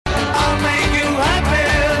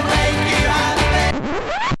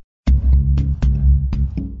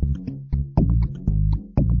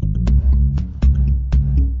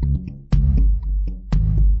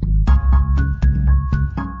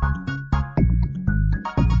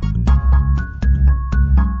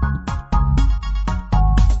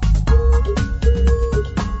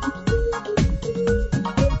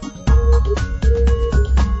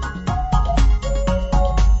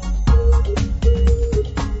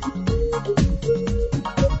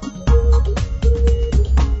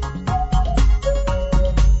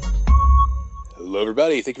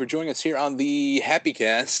everybody. Thank you for joining us here on the Happy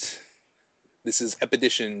Cast. This is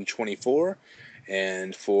Epedition 24,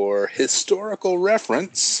 and for historical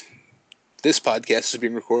reference, this podcast is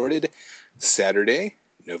being recorded Saturday,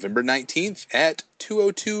 November 19th at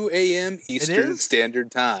 2:02 a.m. Eastern Standard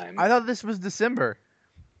Time. I thought this was December.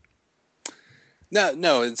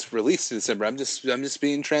 No, it's released in December. I'm just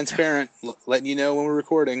being transparent, letting you know when we're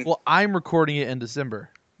recording. Well, I'm recording it in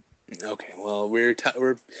December. Okay, well, we're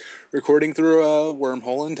recording through a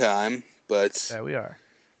wormhole in time, but There we are.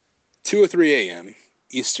 2:03 a.m.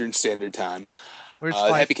 Eastern Standard Time. It's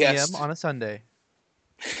 5 Happy p.m. Cast on a Sunday.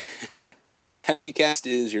 Happy Cast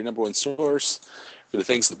is your number one source for the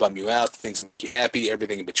things that bum you out, the things that make you happy,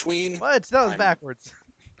 everything in between. What? That was backwards.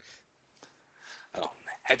 Oh,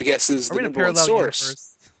 Happy Cast is Are the we in a number one parallel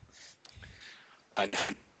source.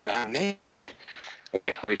 universe?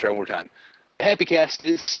 Okay, let me try one more time. Happy Cast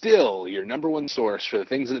is still your number one source for the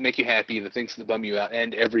things that make you happy, the things that bum you out,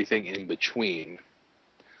 and everything in between.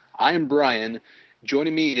 I am Brian.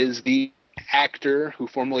 Joining me is the actor who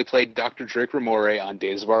formerly played Dr. Drake Ramore on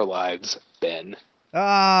Days of Our Lives, Ben. Oh,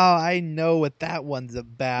 I know what that one's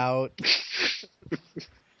about.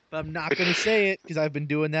 But I'm not going to say it because I've been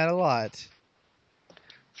doing that a lot.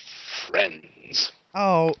 Friends.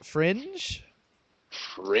 Oh, Fringe?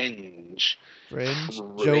 Fringe. Joey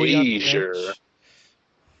on Frasier. Fringe.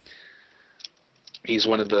 He's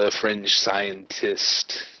one of the fringe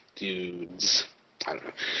scientist dudes. I don't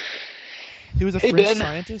know. He was a Hey, French Ben.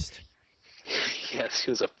 scientist? Yes,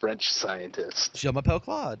 he was a French scientist. Jean-Michel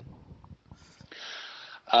Claude.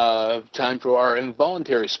 Time for our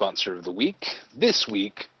involuntary sponsor of the week. This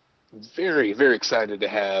week, very, very excited to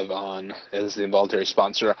have on as the involuntary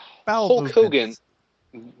sponsor, Bowel Hulk movements.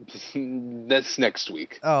 Hogan. That's next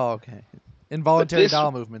week. Oh, okay. Involuntary this-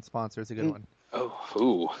 bowel movement sponsor is a good one.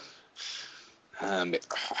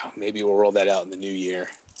 Maybe we'll roll that out in the new year.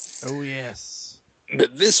 Oh, yes.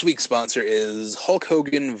 But this week's sponsor is Hulk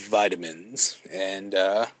Hogan Vitamins, and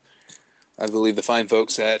I believe the fine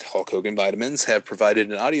folks at Hulk Hogan Vitamins have provided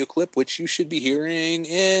an audio clip which you should be hearing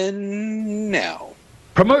in now.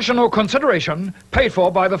 Promotional consideration paid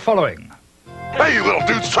for by the following. Hey, you little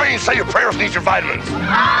dudes, try and say your prayers and eat your vitamins.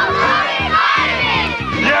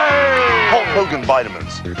 Yay! Hulk Hogan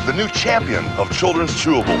Vitamins, the new champion of children's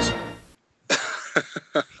chewables.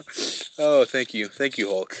 Oh, thank you,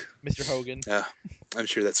 Hulk. Mr. Hogan. I'm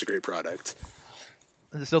sure that's a great product.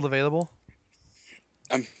 Is it still available?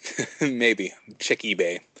 Maybe check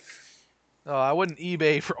eBay. Oh, I wouldn't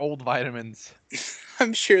eBay for old vitamins.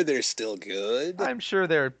 I'm sure they're still good. I'm sure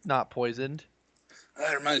they're not poisoned.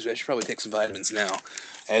 That reminds me, I should probably take some vitamins now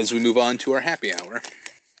as we move on to our happy hour.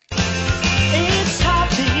 It's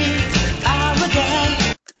happy hour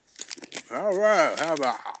again. All right, how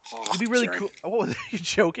about? It'd be really cool. What was it? You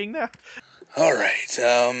joking now? All right,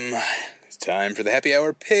 it's time for the happy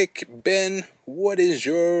hour pick. Ben, what is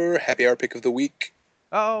your happy hour pick of the week?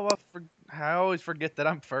 Oh, I always forget that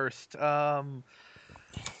I'm first.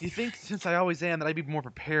 You think since I always am that I'd be more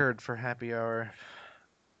prepared for happy hour?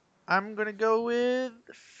 I'm gonna go with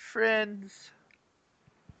Friends.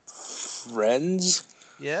 Friends?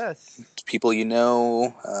 Yes. People you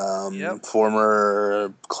know, Yep.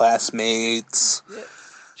 former classmates, Yeah.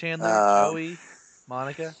 Chandler, Joey,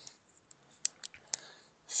 Monica,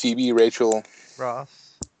 Phoebe, Rachel,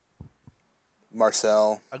 Ross,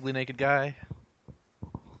 Marcel, Ugly Naked Guy,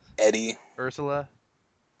 Eddie, Ursula,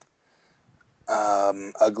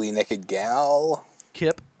 Ugly Naked Gal,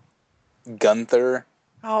 Kip. Gunther.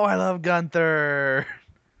 Oh, I love Gunther.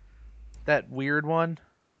 That weird one.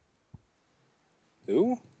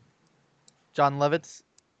 Who? John Lovitz.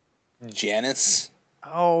 Janice.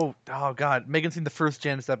 Oh God. Megan's seen the first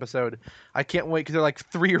Janice episode. I can't wait because there are like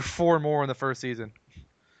 3 or 4 more in the first season.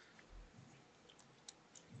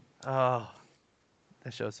 Oh,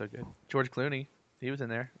 that show's so good. George Clooney. He was in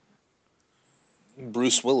there.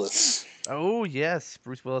 Bruce Willis. Oh, yes.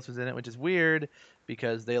 Bruce Willis was in it, which is weird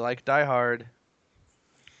because they like Die Hard.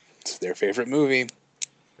 It's their favorite movie.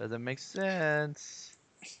 Doesn't make sense.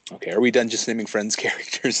 Okay, are we done just naming Friends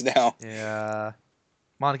characters now? Yeah.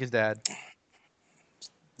 Monica's dad.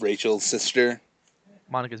 Rachel's sister.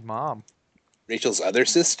 Monica's mom. Rachel's other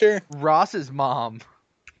sister. Ross's mom.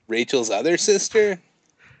 Rachel's other sister.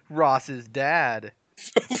 Ross's dad.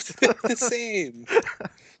 The same.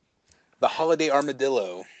 The Holiday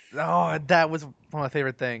Armadillo. Oh, that was one of my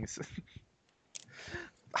favorite things.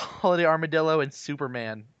 Holiday Armadillo and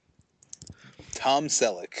Superman. Tom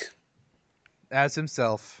Selleck. As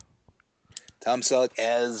himself. Tom Selleck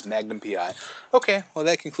as Magnum PI. Okay, well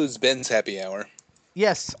that concludes Ben's happy hour.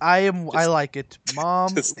 Yes, I like it.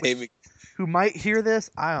 Mom, Just naming. who might hear this.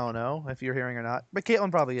 I don't know if you're hearing or not, but Caitlin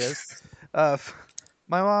probably is. Uh,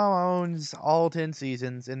 my mom owns all 10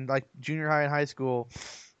 seasons. In like junior high and high school,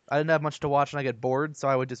 I didn't have much to watch, and I get bored, so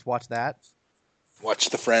I would just watch that. Watch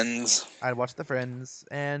the Friends. I'd watch The Friends,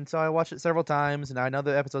 and so I watched it several times, and I know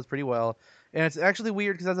the episodes pretty well. And it's actually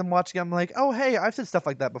weird because as I'm watching, I'm like, oh hey, I've said stuff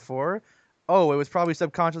like that before. Oh, it was probably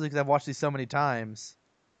subconsciously because I've watched these so many times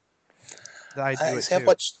that I do it too.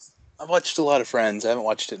 I've watched a lot of Friends. I haven't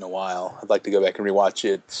watched it in a while. I'd like to go back and rewatch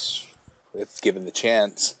it if given the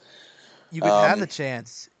chance. You could have the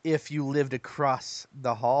chance if you lived across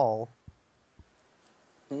the hall.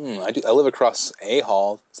 I live across a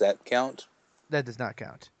hall. Does that count? That does not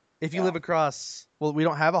count. If you No. live across, well, we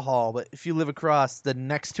don't have a hall, but if you live across the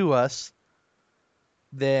next to us,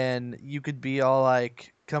 then you could be all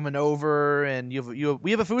like coming over, and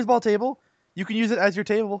we have a foosball table. You can use it as your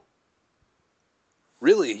table.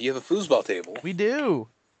 Really? You have a foosball table? We do.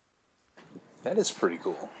 That is pretty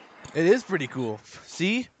cool. It is pretty cool.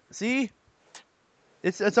 See,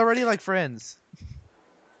 it's already like Friends.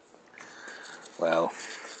 Well,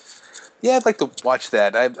 yeah, I'd like to watch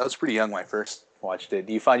that. I was pretty young when I first watched it.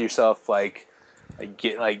 Do you find yourself like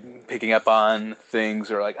picking up on things,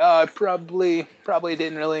 or like, oh, I probably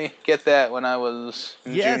didn't really get that when I was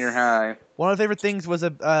in Yes. junior high? One of my favorite things was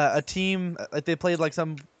a team, like they played like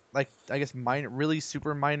some, like I guess really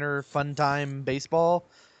super minor fun time baseball,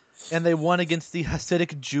 and they won against the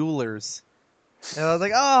Hasidic Jewelers. And I was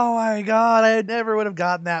like, oh my god, I never would have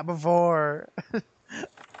gotten that before.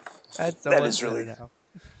 That's so That much is better really- now.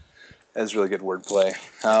 That's really good wordplay.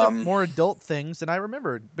 More adult things than I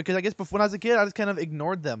remembered, because I guess before, when I was a kid, I just kind of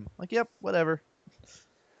ignored them. Like, yep, whatever.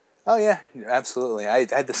 Oh yeah, absolutely. I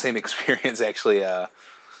had the same experience actually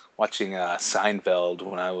watching Seinfeld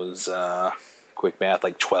when I was quick math,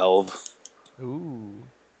 like 12. Ooh.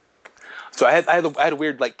 So I had a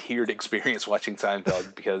weird like tiered experience watching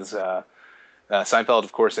Seinfeld because Seinfeld,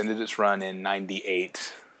 of course, ended its run in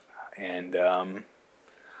 '98, and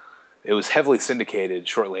it was heavily syndicated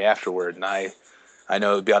shortly afterward. And I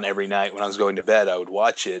know it would be on every night when I was going to bed. I would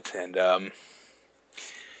watch it, and there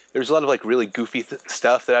was a lot of like really goofy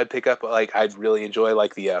stuff that I'd pick up. Like I'd really enjoy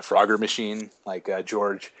like the Frogger machine. Like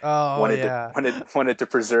George wanted to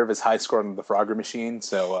preserve his high score on the Frogger machine,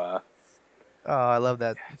 so. Oh, I love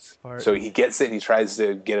that part. So he gets it and he tries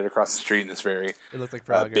to get it across the street in this very It looked like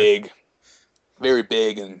Frogger. very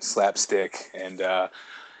big and slapstick, and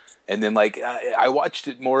then like I watched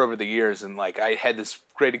it more over the years, and like I had this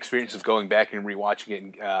great experience of going back and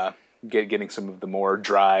rewatching it and getting some of the more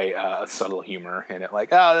dry, subtle humor in it. Like,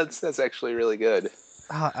 oh, that's actually really good.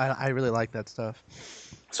 I really like that stuff.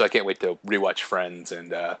 So I can't wait to rewatch Friends,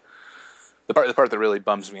 and the part that really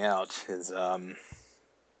bums me out is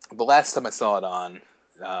the last time I saw it on,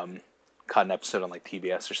 caught an episode on like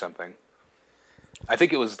TBS or something. I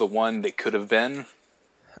think it was the one that could have been.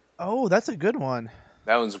 Oh, that's a good one.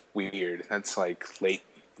 That was weird. That's like late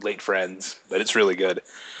Friends, but it's really good.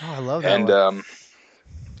 Oh, I love that And one.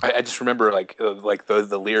 I just remember like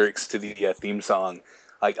the lyrics to the theme song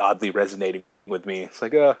like oddly resonating with me. It's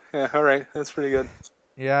like, oh yeah, all right, that's pretty good.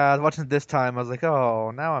 Yeah, I was watching it this time. I was like,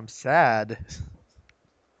 oh, now I'm sad.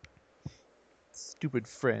 Stupid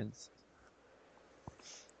Friends.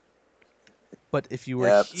 But if you were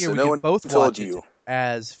Yeah, here, so we no could one both told watch you. it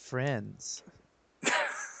as friends.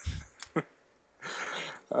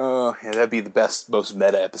 Oh yeah, that'd be the best, most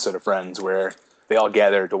meta episode of Friends where they all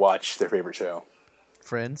gather to watch their favorite show,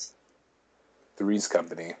 Friends? Three's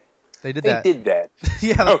Company. They did They that. did that.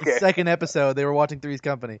 Yeah, like the Okay. second episode, they were watching Three's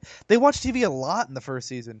Company. They watched TV a lot in the first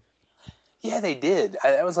season. Yeah, they did.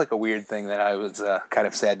 That was like a weird thing that I was kind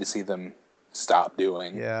of sad to see them stop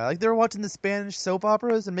doing. Yeah, like they were watching the Spanish soap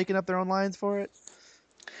operas and making up their own lines for it.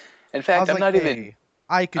 In I fact, was I'm like, not hey, even.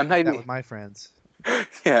 I could I'm not do that even- with my friends.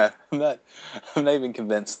 Yeah, I'm not even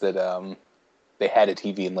convinced that they had a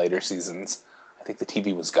TV in later seasons. I think the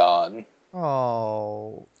TV was gone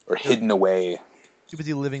Oh, or hidden away. too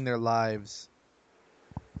busy living their lives.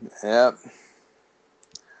 Yep.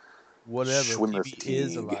 Whatever. Schwimmer TV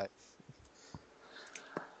is fatigue. alive.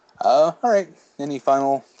 All right. Any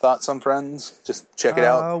final thoughts on Friends? Just check it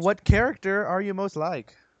out. What character are you most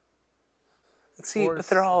like? See, but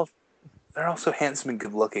they're all so handsome and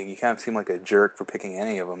good looking. You kind of seem like a jerk for picking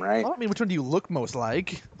any of them, right? I don't mean which one do you look most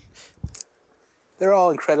like. They're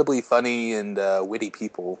all incredibly funny and witty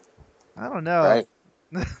people, I don't know.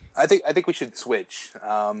 right? I think we should switch.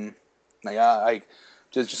 I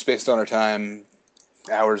just based on our time,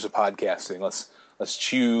 hours of podcasting. Let's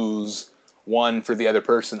choose one for the other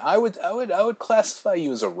person. I would classify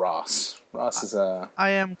you as a Ross. Ross is a.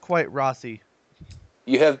 I am quite Rossi.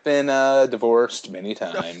 You have been divorced many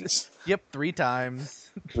times. Yep, 3 times.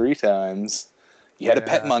 3 times. You had a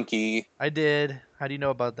pet Yeah. monkey. I did. How do you know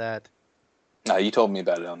about that? You told me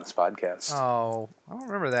about it on this podcast. Oh, I don't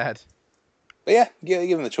remember that. But yeah,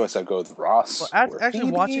 given the choice, I'd go with Ross. Well, or actually,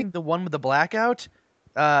 Phoebe. watching the one with the blackout,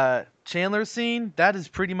 Chandler scene, that is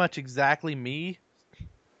pretty much exactly me.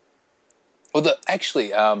 Well,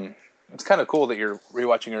 it's kind of cool that you're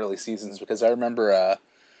rewatching early seasons because I remember,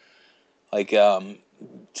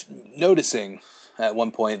 noticing at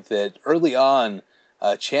one point that early on,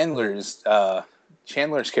 Chandler's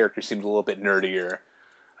character seemed a little bit nerdier,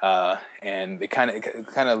 and it kind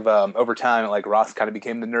of over time, like Ross kind of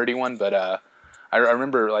became the nerdy one. But I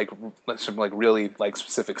remember some really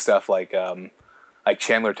specific stuff like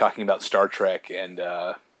Chandler talking about Star Trek and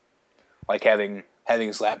having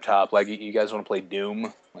his laptop. Like, you guys want to play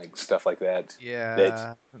Doom, like stuff like that. Yeah.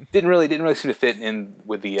 That didn't really seem to fit in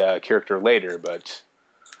with the character later, but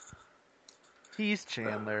He's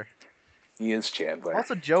Chandler. he is Chandler.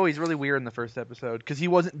 Also, Joey's really weird in the first episode because he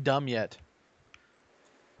wasn't dumb yet.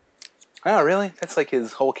 Oh, really? That's like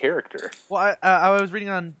his whole character. Well, I was reading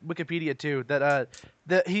on Wikipedia too that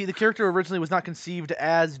the character originally was not conceived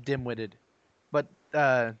as dim-witted, but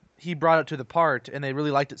he brought it to the part, and they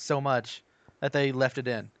really liked it so much that they left it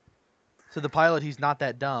in. So the pilot, he's not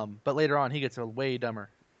that dumb, but later on he gets way dumber.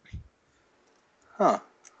 Huh.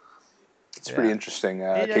 It's Yeah. pretty interesting.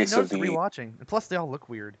 Yeah, Case of the rewatching, and plus they all look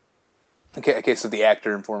weird. a case of the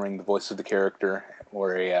actor informing the voice of the character,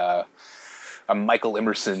 or a Michael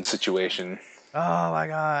Emerson situation. Oh my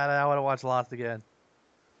god, I want to watch Lost again.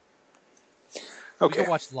 We Okay, could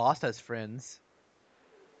watch Lost as friends.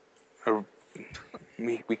 Or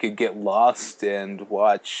we could get lost and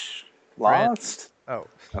watch Lost. Oh,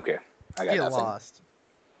 Okay, I got get nothing. Lost.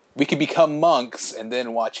 We could become monks and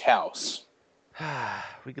then watch House.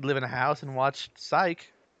 We could live in a house and watch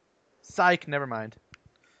Psych. Psych, never mind.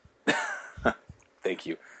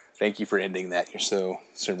 Thank you for ending that. You're so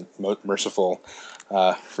merciful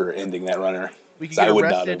for ending that runner. We could 'Cause I get would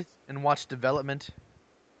not arrested have. and watch Development.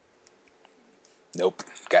 Nope,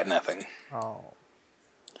 got nothing. Oh.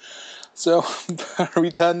 So, are we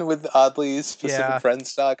done with oddly specific Yeah.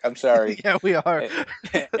 Friends talk? I'm sorry. Yeah, we are.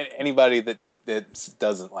 Anybody that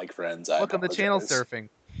doesn't like Friends, I Welcome to channel apologize. surfing.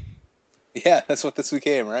 Yeah, that's what this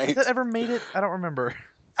became, right? Has that ever made it? I don't remember.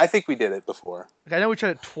 I think we did it before. Like, I know we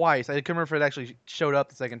tried it twice. I can't remember if it actually showed up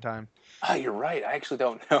the second time. Oh, you're right. I actually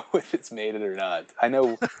don't know if it's made it or not. I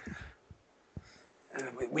know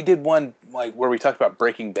we did one where we talked about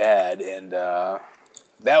Breaking Bad, and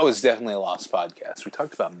that was definitely a lost podcast. We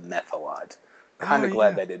talked about meth a lot. Kind of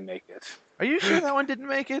glad that didn't make it. Are you sure that one didn't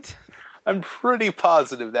make it? I'm pretty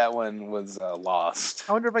positive that one was lost.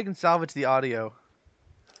 I wonder if I can salvage the audio.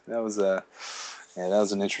 That was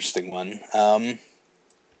an interesting one.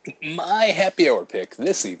 My happy hour pick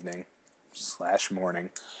this evening / morning.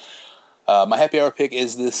 My happy hour pick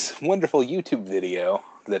is this wonderful YouTube video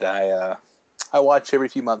that I watch every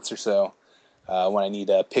few months or so when I need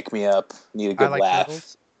a pick me up, need a good I Like laugh.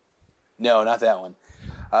 Turtles? No, not that one.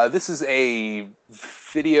 This is a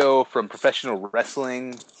video from professional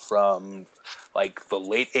wrestling from like the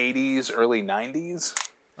late 80s, early 90s.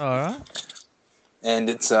 And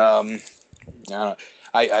it's I don't know.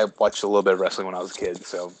 I watched a little bit of wrestling when I was a kid,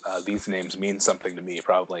 so these names mean something to me,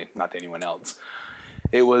 probably not to anyone else.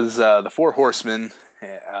 It was the Four Horsemen.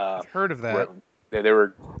 I've heard of that. They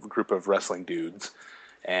were a group of wrestling dudes,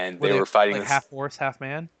 and Were they were fighting. like half horse, half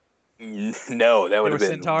man? No, that would have were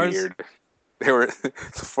been centaurs? weird. They were the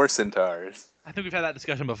Four Centaurs. I think we've had that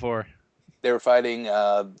discussion before. They were fighting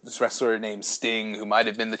this wrestler named Sting, who might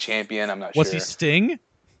have been the champion. I'm not sure. Was he Sting?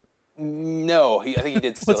 No, I think he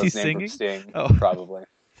did steal Was he his name from singing? Sting, Oh. probably.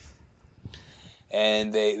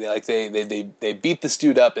 And they beat this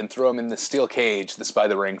dude up and throw him in the steel cage that's by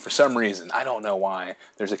the ring for some reason. I don't know why.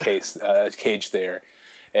 There's a cage there,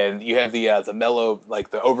 and you have the mellow, like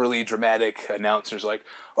the overly dramatic announcers like,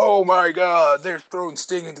 "Oh my God, they're throwing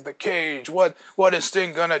Sting into the cage. What is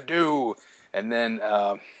Sting gonna do?" And then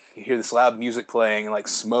you hear this loud music playing and like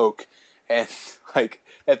smoke, and like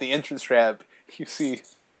at the entrance ramp you see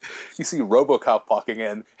RoboCop walking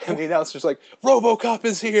in, and the announcer's like, "RoboCop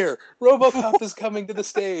is here! RoboCop is coming to the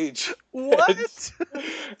stage!" What?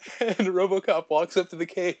 And RoboCop walks up to the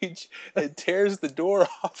cage and tears the door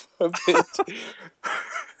off of it.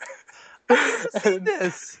 seen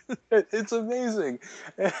this. It's amazing.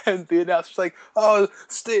 And the announcer's like, "Oh,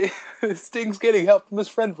 Sting's getting help from his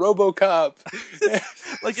friend RoboCop."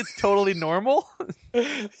 Like it's totally normal.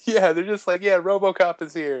 Yeah, they're just like, "Yeah, RoboCop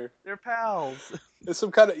is here." They're pals. It's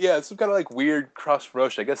some kind of like weird cross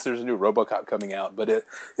promotion. I guess there's a new RoboCop coming out, but it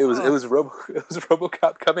was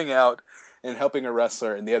RoboCop coming out and helping a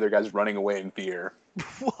wrestler, and the other guy's running away in fear.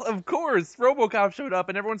 Well, of course, RoboCop showed up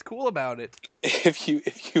and everyone's cool about it. If you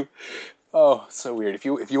oh, so weird. If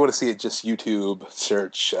you want to see it, just YouTube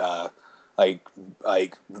search like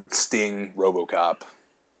Sting RoboCop.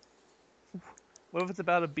 What if it's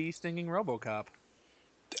about a bee stinging RoboCop?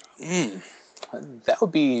 That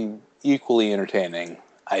would be equally entertaining,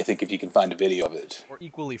 I think, if you can find a video of it. Or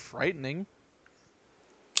equally frightening.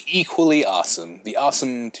 Equally awesome. The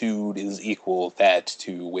awesome-tude is equal that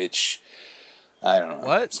to which, I don't know.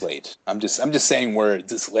 What? It's late. I'm just saying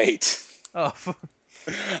words. It's late. Oh,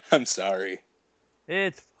 I'm sorry.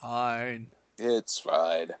 it's fine. It's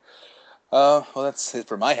fine. Well, that's it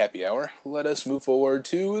for my happy hour. Let us move forward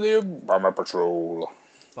to the Bummer Patrol.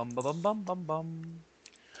 Bum bum bum bum bum bum.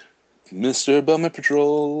 Mr. Bummer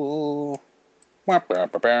Patrol. Wah, bah,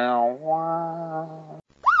 bah, bah, wah.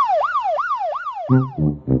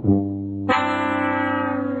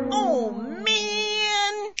 Oh,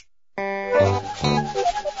 man!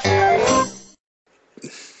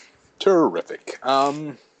 Terrific.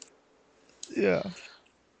 Yeah.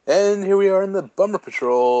 And here we are in the Bummer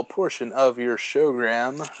Patrol portion of your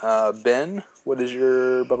showgram. Ben, what is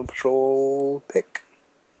your Bummer Patrol pick?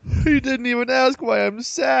 You didn't even ask why I'm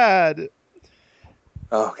sad.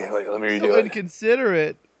 Okay, wait, let me So redo it.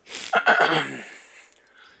 inconsiderate.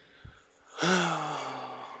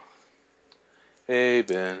 Hey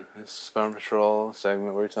Ben, this is Bummer Patrol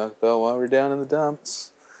segment where we talk about why we're down in the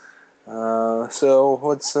dumps. So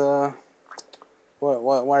what's why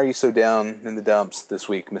are you so down in the dumps this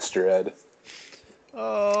week, Mr. Ed?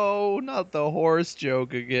 Oh, not the horse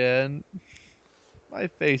joke again. My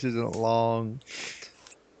face isn't long.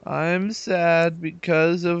 I'm sad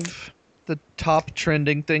because of the top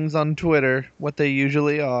trending things on Twitter, what they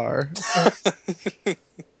usually are.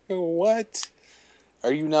 What?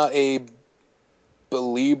 Are you not a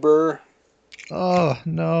believer? Oh,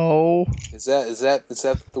 no. Is that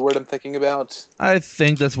the word I'm thinking about? I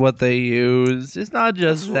think that's what they use. It's not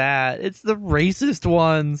just that. It's the racist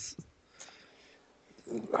ones.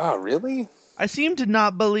 Oh, really? I seem to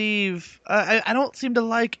not believe... I don't seem to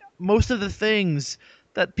like most of the things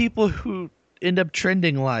that people who end up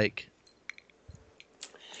trending like.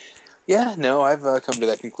 Yeah, no, I've come to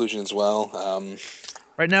that conclusion as well.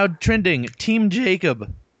 Right now, trending, Team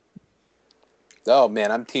Jacob. Oh,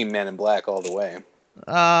 man, I'm Team Man in Black all the way.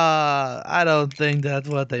 I don't think that's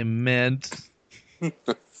what they meant. You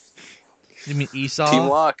mean Esau? Team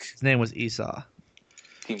Lock. His name was Esau.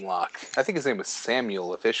 Team Lock. I think his name was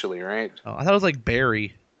Samuel officially, right? Oh, I thought it was like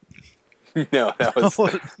Barry. No, that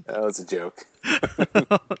was a joke.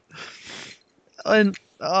 And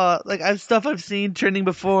like I've seen trending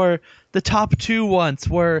before. The top two once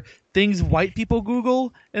were things white people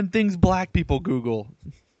Google and things black people Google.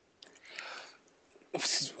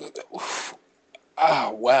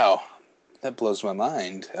 Oh, wow. That blows my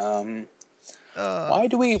mind. Why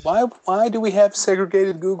do we have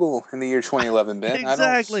segregated Google in the year 2011, Ben?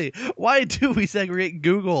 Exactly. Why do we segregate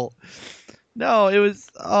Google? No, it was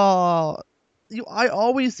I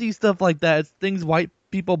always see stuff like that. It's things white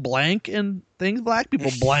people blank and things black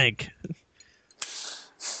people blank.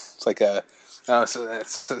 It's like so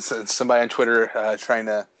that's somebody on Twitter trying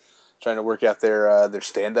to work out their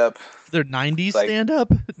stand up. Their 90s Like- stand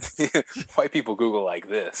up. White people Google like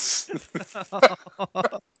this.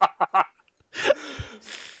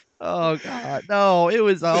 Oh god, no! It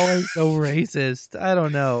was always so racist. I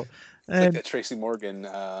don't know. It's like And that Tracy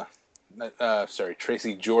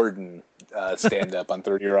Jordan stand up on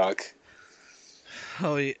 30 Rock.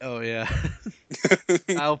 oh yeah,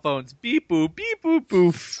 dial phones beep boop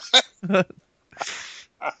boof.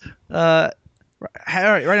 All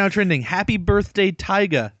right now trending. Happy birthday,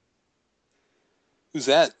 Tyga. Who's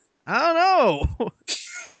that? I don't know.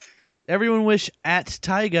 Everyone wish at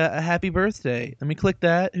Tyga a happy birthday. Let me click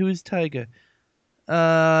that. Who is Tyga?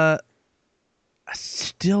 I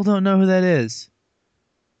still don't know who that is.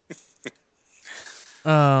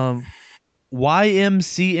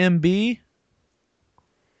 YMCMB?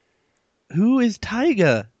 Who is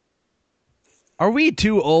Tyga? Are we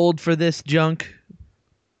too old for this junk?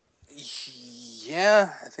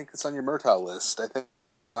 Yeah, I think it's on your Murtaugh list. I think.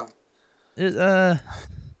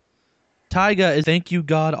 Tyga is Thank You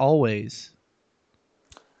God Always.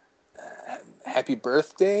 Happy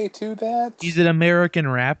birthday to that. He's an American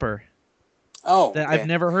rapper. Oh, that okay. I've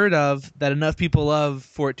never heard of that enough people love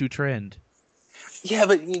for it to trend. Yeah,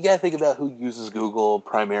 but you gotta think about who uses Google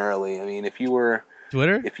primarily. I mean, if you were,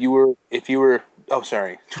 Twitter? oh,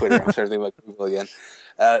 sorry, Twitter. I'm starting to think about Google again.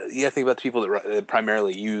 You gotta think about the people that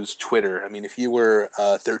primarily use Twitter. I mean, if you were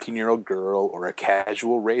a 13-year-old girl or a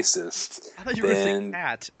casual racist, I thought you were going to say then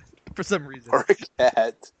cat for some reason. or a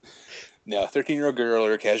cat, no, 13-year-old girl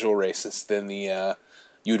or a casual racist, then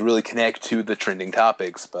you'd really connect to the trending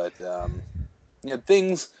topics. But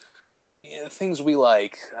things. Yeah, the things we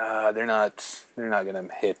like, they're not gonna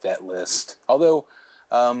hit that list. Although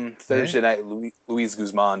Thursday night, Luis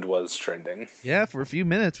Guzman was trending. Yeah, for a few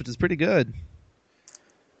minutes, which is pretty good.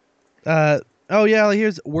 Oh yeah,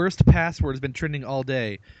 here's worst password has been trending all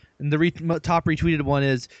day, and the top retweeted one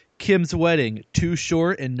is Kim's wedding, too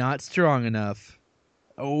short and not strong enough.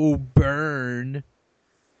 Oh, burn.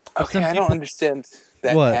 Okay, I don't understand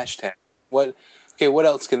that What? hashtag. What? Okay, what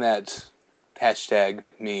else can that hashtag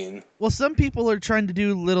mean? Well, some people are trying to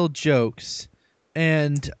do little jokes,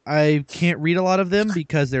 and I can't read a lot of them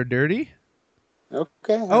because they're dirty.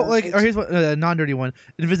 Okay. Oh, or here's one, non-dirty one: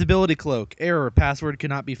 invisibility cloak, error, password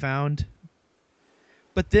cannot be found.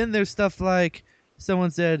 But then there's stuff like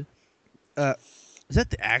someone said, "Is that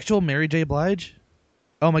the actual Mary J. Blige?"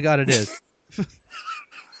 Oh my God, it is.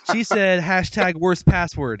 She said hashtag worst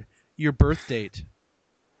password, your birth date.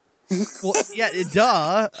 Well, yeah,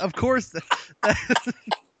 duh, of course.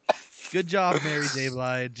 Good job, Mary J.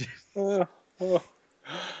 Blige.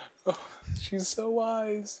 She's so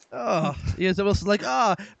wise. Oh, yeah, someone else is like,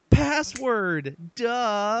 password,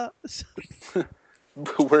 duh.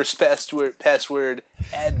 Worst password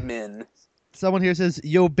admin. Someone here says,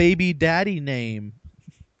 yo, baby daddy name.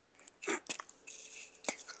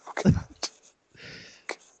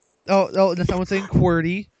 Oh, and someone's saying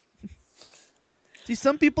QWERTY. See,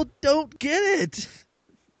 some people don't get it.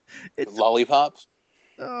 It's Lollipops.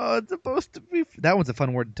 Oh, it's supposed to be. That one's a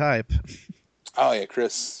fun word to type. Oh yeah,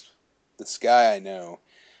 Chris, this guy I know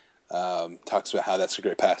talks about how that's a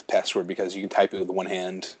great password because you can type it with one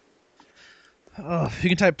hand. Oh, if you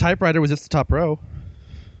can type typewriter was just the top row.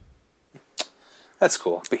 That's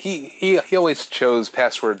cool, but he always chose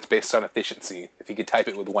passwords based on efficiency. If he could type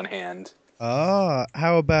it with one hand. How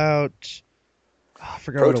about? I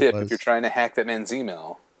forgot Pro what tip: it was. if you're trying to hack that man's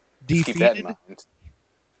email, Defeated? keep that in mind.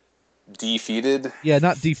 Defeated? Yeah,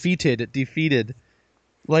 not defeated. Defeated.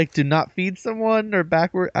 Like to not feed someone or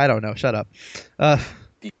backward. I don't know. Shut up.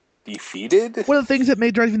 Defeated? One of the things that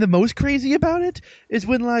may drive me the most crazy about it is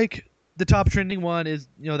when like the top trending one is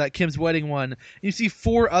that Kim's wedding one. You see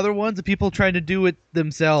 4 other ones of people trying to do it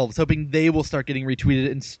themselves, hoping they will start getting retweeted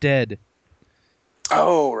instead.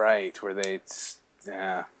 Oh right, where they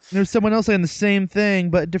yeah. There's someone else saying the same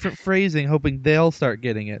thing but different phrasing, hoping they'll start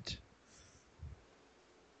getting it.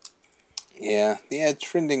 Yeah,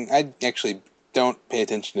 trending. I actually don't pay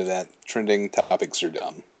attention to that. Trending topics are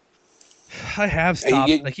dumb. I have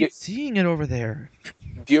stopped. I keep seeing it over there.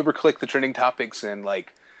 Do you ever click the trending topics and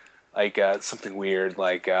like something weird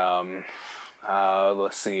like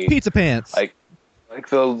let's see, Pizza pants.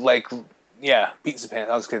 Yeah, Pizza Pants.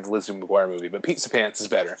 I was going to the Lizzie McGuire movie, but Pizza Pants is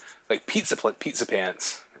better. Like Pizza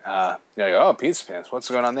Pants. Oh, Pizza Pants. What's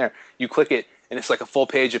going on there? You click it, and it's like a full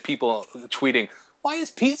page of people tweeting, "Why is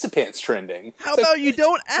Pizza Pants trending?" How about you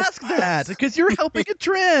don't ask that? Because you're helping a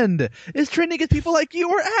trend. It's trending because people like you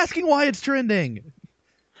are asking why it's trending.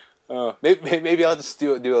 Maybe I'll just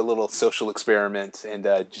do a little social experiment and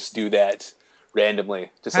just do that randomly.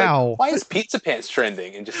 Just How? like, why is Pizza Pants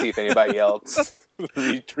trending? And just see if anybody else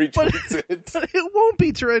retweets it. But it won't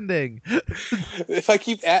be trending. If I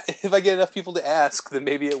get enough people to ask, then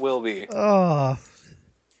maybe it will be. Oh,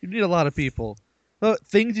 you need a lot of people.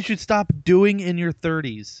 Things you should stop doing in your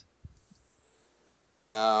 30s.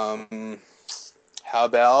 How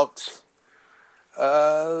about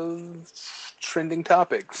trending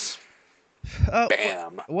topics?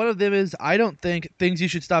 Bam. One of them is, I don't think things you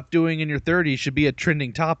should stop doing in your 30s should be a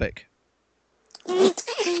trending topic.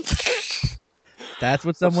 That's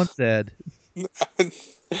what someone said.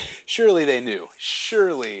 Surely they knew.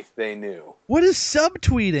 What is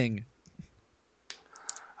subtweeting?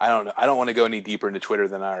 I don't know. I don't want to go any deeper into Twitter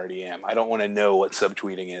than I already am. I don't want to know what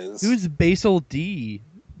subtweeting is. Who's Basil D?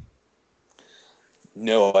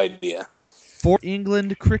 No idea. For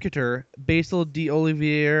England cricketer Basil D.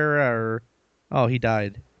 Oliveira. Oh, he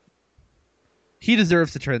died. He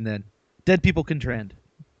deserves to trend then. Dead people can trend.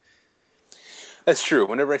 That's true.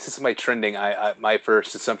 Whenever I see somebody trending, my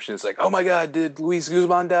first assumption is like, oh my God, did Luis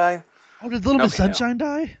Guzman die? Oh, did Little Miss Sunshine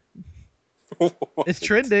die? It's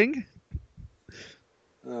trending.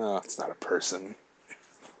 Oh, it's not a person.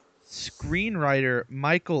 Screenwriter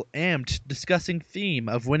Michael Ampt discussing theme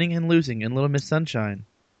of winning and losing in Little Miss Sunshine.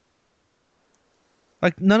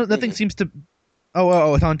 Like nothing seems to.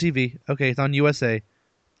 Oh, it's on TV. Okay, it's on USA.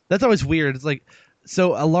 That's always weird. It's like,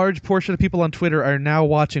 so a large portion of people on Twitter are now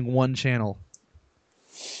watching one channel.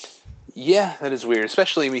 Yeah, that is weird,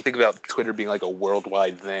 especially when you think about Twitter being like a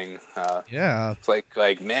worldwide thing. Yeah. It's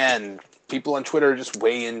like man, people on Twitter are just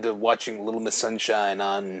way into watching Little Miss Sunshine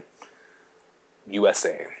on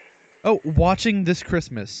USA. Oh, watching this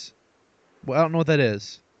Christmas. Well, I don't know what that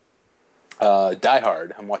is. Die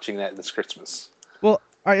Hard. I'm watching that this Christmas. Well,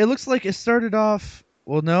 all right, it looks like it started off.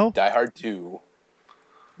 Well, no. Die Hard 2.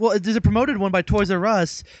 Well, there's a promoted one by Toys R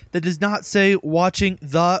Us that does not say watching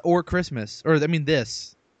the or Christmas. Or, I mean,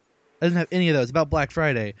 this. It doesn't have any of those. It's about Black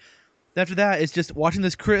Friday. After that, it's just watching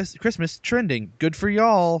this Christmas trending. Good for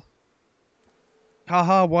y'all.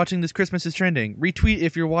 Haha, watching this Christmas is trending. Retweet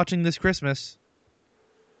if you're watching this Christmas.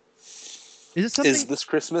 Is it something? Is this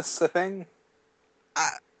Christmas a thing?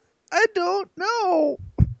 I don't know.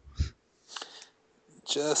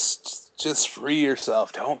 Just free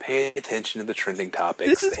yourself. Don't pay attention to the trending topics.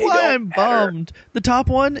 This is They why don't I'm matter. bummed. The top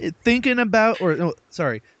one, thinking about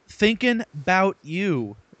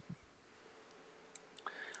you.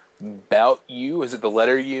 About you? Is it the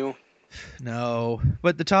letter U? No,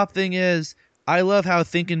 but the top thing is, I love how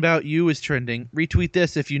thinking about you is trending. Retweet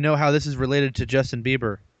this if you know how this is related to Justin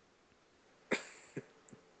Bieber.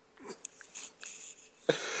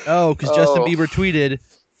 Oh, because Justin Bieber tweeted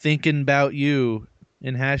thinking about you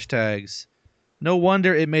in hashtags. No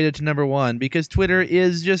wonder it made it to number one, because Twitter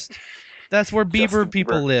is just, that's where Bieber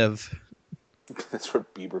people live. That's where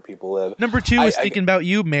Bieber people live. Number two is thinking about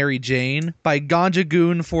you, Mary Jane, by Ganja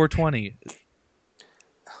Goon 420.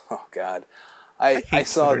 Oh God, I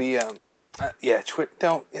saw Twitter. the Twitter.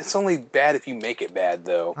 Don't. It's only bad if you make it bad,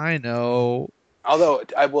 though. I know. Although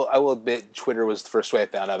I will admit, Twitter was the first way I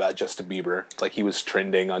found out about Justin Bieber. Like, he was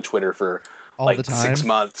trending on Twitter for All like the time. 6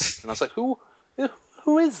 months, and I was like, who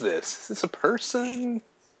is this? Is this a person?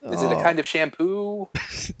 Is it a kind of shampoo?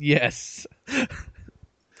 Yes.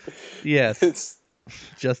 Yes. It's.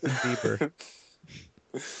 Justin Bieber.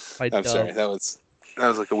 I'm sorry. That was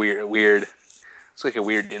like a weird. It's like a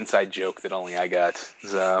weird inside joke that only I got.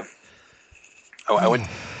 I went.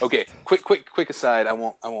 Okay, quick aside. I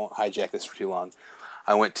won't hijack this for too long.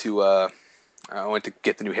 I went to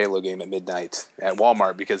get the new Halo game at midnight at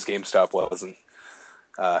Walmart because GameStop wasn't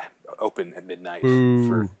open at midnight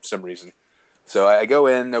for some reason. So I go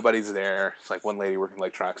in, nobody's there. It's like one lady working in the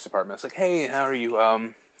electronics department. It's like, hey, how are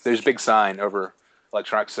you? There's a big sign over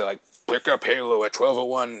electronics that like, pick up Halo at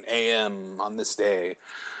 12:01 a.m. on this day.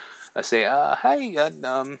 I say, hi, I'd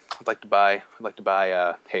like to buy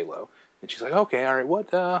Halo. And she's like, okay, all right,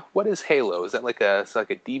 what is Halo? Is that like a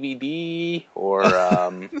DVD or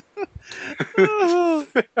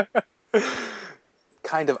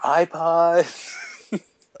kind of iPod?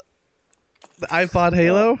 The iPod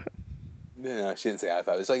Halo? No, she didn't say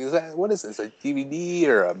iPod. It's like, what is this? A DVD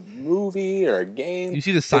or a movie or a game? You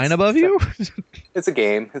see the sign above you? It's a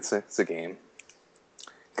game. It's a game.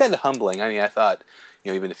 Kind of humbling. I mean, I thought,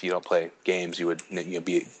 even if you don't play games, you would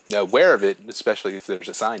be aware of it, especially if there's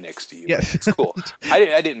a sign next to you. Yeah. It's cool.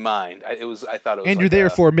 I didn't mind. I thought it was. And you're there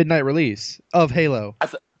for a midnight release of Halo.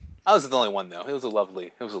 I was the only one though. It was a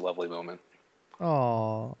lovely moment.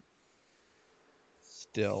 Aww.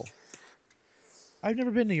 Still. I've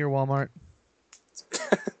never been to your Walmart.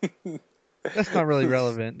 That's not really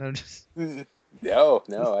relevant. I'm just. No.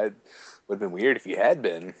 It would have been weird if you had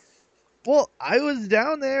been. Well, I was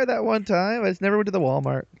down there that one time. I just never went to the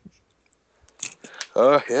Walmart.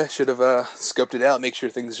 Oh, yeah, should have scoped it out, make sure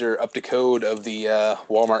things are up to code of the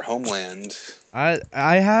Walmart homeland. I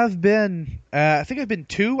have been, I think I've been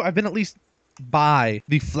two. I've been at least by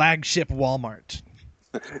the flagship Walmart.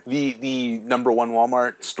 The number one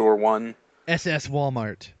Walmart, store one. SS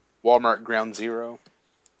Walmart. Walmart Ground Zero.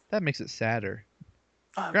 That makes it sadder.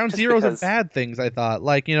 Ground Zeroes are bad things, I thought.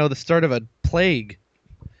 Like, the start of a plague.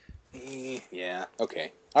 Yeah,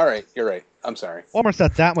 okay. All right, you're right. I'm sorry. Walmart's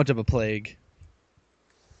not that much of a plague.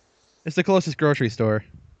 It's the closest grocery store.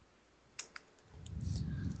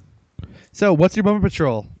 So, what's your Bummer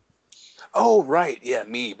Patrol? Oh, right. Yeah,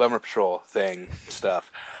 me. Bummer Patrol thing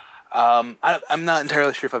stuff. I'm not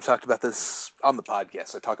entirely sure if I've talked about this on the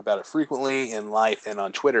podcast. I talk about it frequently in life and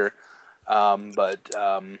on Twitter. But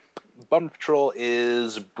Bummer Patrol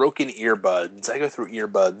is broken earbuds. I go through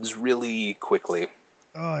earbuds really quickly.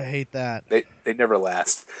 Oh, I hate that. They never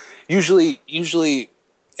last. Usually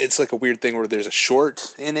it's like a weird thing where there's a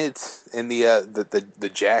short in it in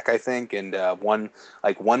the jack, I think, and one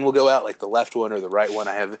will go out, like the left one or the right one.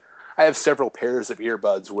 I I have several pairs of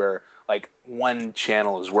earbuds where like one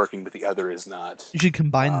channel is working but the other is not. You should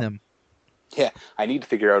combine them. Yeah, I need to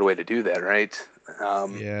figure out a way to do that, right?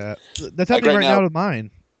 Yeah, that's like happening right right now now- with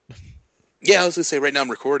mine. Yeah, I was gonna say right now I'm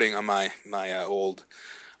recording on my old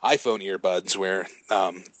iPhone earbuds where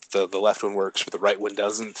the left one works but the right one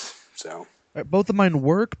doesn't. So Both of mine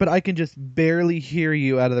work, but I can just barely hear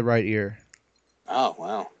you out of the right ear. oh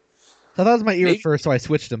wow. So I thought it was my ear Maybe- first, so I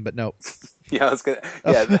switched them, but no. Yeah, I was gonna.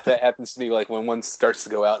 Yeah, that happens to me. Like when one starts to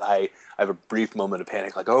go out, I have a brief moment of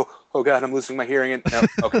panic. Like, oh god, I'm losing my hearing. And no,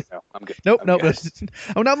 okay, no, I'm good. Nope, I'm nope. good.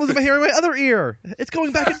 I'm not losing my hearing in my other ear. It's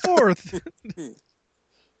going back and forth.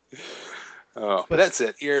 Oh, but that's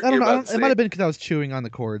it. I don't know. Earbuds. It might have been because I was chewing on the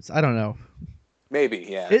cords. I don't know. Maybe,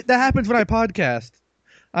 yeah. That happens when I podcast.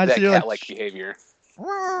 I that just hear cat-like behavior.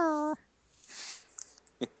 Oh.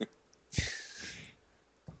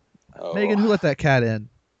 Megan, who let that cat in?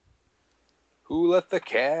 Who let the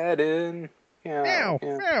cat in? Meow,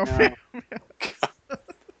 Yeah, meow, yeah.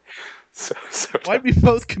 so Why'd we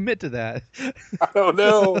both commit to that? I don't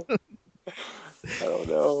know. I don't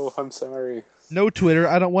know. I'm sorry. No Twitter.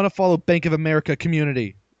 I don't want to follow Bank of America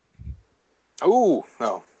Community. Oh,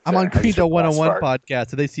 no. I'm on Sorry, I just Greedo heard the last 101 part. podcast,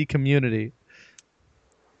 so they see Community.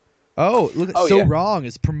 Oh, look at Oh, So yeah. Wrong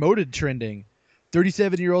is promoted trending.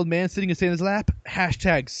 37-year-old man sitting in Santa's lap.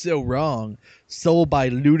 Hashtag So Wrong. Sold by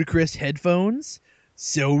Ludicrous headphones.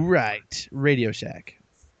 So right. Radio Shack.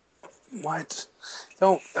 What?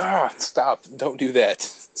 Don't. Stop. Don't do that.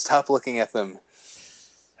 Stop looking at them.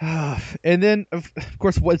 And then, of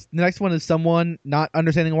course, what's the next one is someone not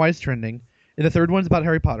understanding why it's trending. And the third one's about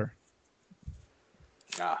Harry Potter.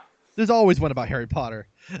 Ah, There's always one about Harry Potter.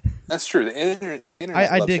 that's true. The internet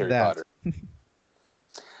I loves dig Harry that. Potter.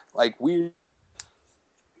 Like we,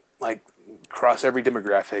 like across every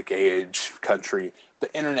demographic, age, country,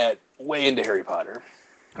 the internet way into Harry Potter.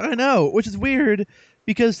 I know, which is weird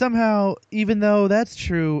because somehow, even though that's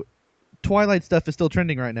true, Twilight stuff is still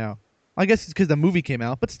trending right now. I guess it's because the movie came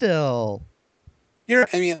out, but still. I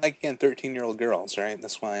mean, like again, 13-year-old girls, right?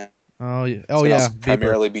 That's why. Oh yeah, It's gonna also Bieber.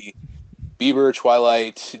 primarily be Bieber,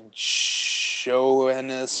 Twilight,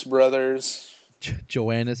 Jonas Brothers.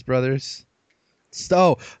 Joannis Brothers.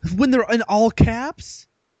 So when they're in all caps,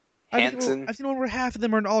 Hanson. I've seen one where half of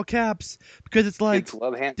them are in all caps because it's like Kids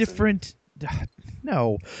love Hanson. different.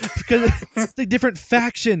 No, because it's like different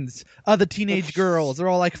factions of the teenage girls. They're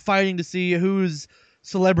all like fighting to see whose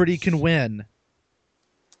celebrity can win.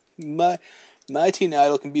 My teen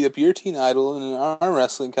idol can beat up your teen idol in an arm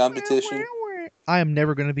wrestling competition. I am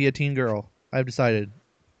never going to be a teen girl. I've decided.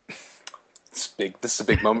 It's big. This is a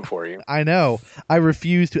big moment for you. I know. I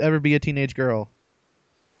refuse to ever be a teenage girl.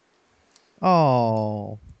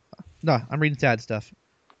 Oh. No, I'm reading sad stuff.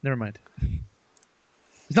 Never mind.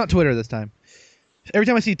 It's not Twitter this time. Every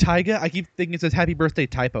time I see Tyga, I keep thinking it says happy birthday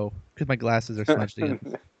typo because my glasses are smudged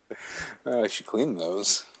again. I should clean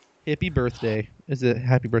those. Happy birthday is a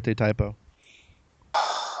happy birthday typo.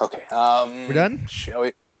 Okay. We're done? Shall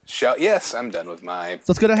we? Yes, I'm done with my. So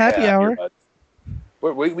let's go to happy hour.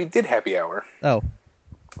 earbud. We did happy hour. Oh.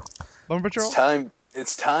 Bummer Patrol?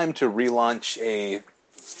 It's time to relaunch a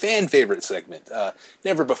fan favorite segment.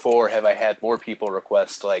 Never before have I had more people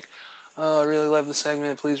request like, "Oh, I really love the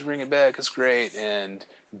segment. Please bring it back. It's great." And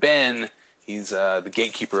Ben, he's the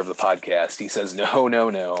gatekeeper of the podcast. He says, "No, no,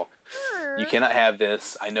 no. You cannot have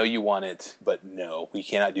this. I know you want it, but no, we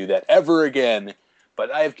cannot do that ever again." But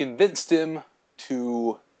I have convinced him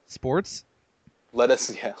to Sports? let's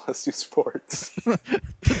do sports. The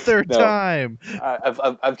third No. time.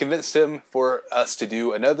 I've convinced him for us to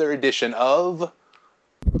do another edition of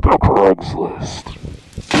Craigslist.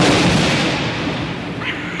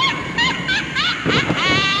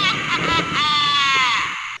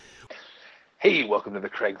 Hey, welcome to the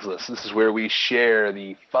Craigslist. This is where we share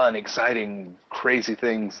the fun, exciting, crazy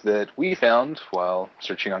things that we found while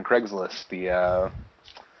searching on Craigslist, the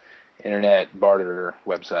internet barter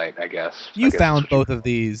website, I guess. You I guess found that's what both of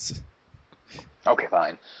these. Okay,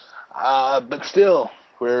 fine. But still,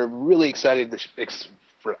 we're really excited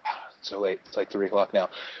so late. It's like 3 o'clock now.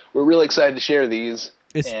 We're really excited to share these.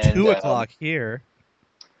 It's And, 2 o'clock here.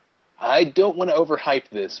 I don't want to overhype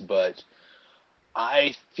this, but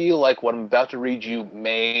I feel like what I'm about to read you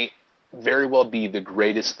may very well be the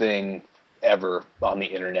greatest thing ever on the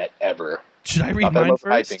internet ever. Should I read Not that I'm mine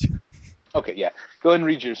first? overhyping. Okay, yeah. Go ahead and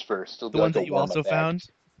read yours first. The ones that you also found?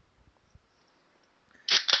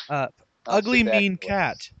 Ugly Mean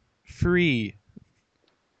Cat. Free.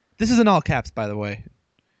 This is in all caps, by the way.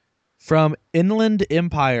 From Inland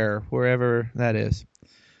Empire, wherever that is.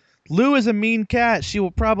 Lou is a mean cat. She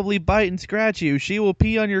will probably bite and scratch you. She will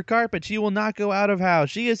pee on your carpet. She will not go out of house.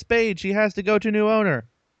 She is spayed. She has to go to new owner.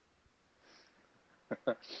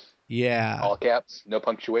 Yeah. All caps, no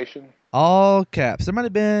punctuation. All caps. There might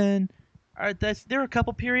have been... All right, there are a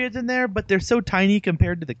couple periods in there, but they're so tiny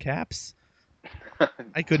compared to the caps.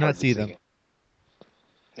 I could not see them.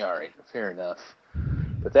 All right, fair enough.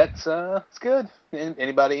 But that's it's good.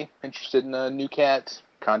 Anybody interested in a new cat,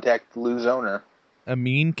 contact Lou's owner. A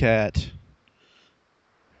mean cat.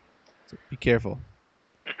 So be careful.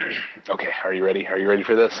 Okay, are you ready? Are you ready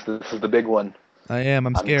for this? This is the big one. I am.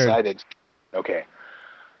 I'm I'm scared. excited. Okay.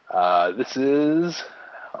 This is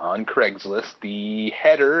on Craigslist. The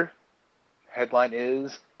headline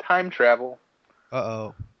is Time Travel.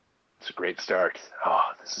 Uh-oh. It's a great start.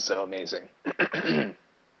 Oh, this is so amazing.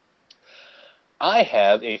 I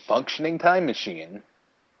have a functioning time machine.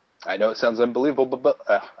 I know it sounds unbelievable, but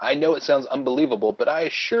I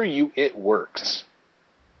assure you it works.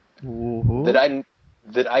 Ooh. That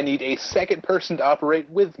I need a second person to operate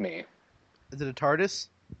with me. Is it a TARDIS?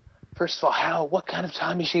 First of all, what kind of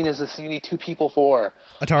time machine is this you need two people for?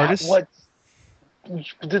 A TARDIS? What?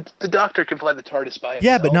 The doctor can fly the TARDIS by himself.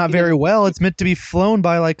 Yeah, but not very well. It's meant to be flown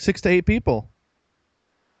by like 6 to 8 people.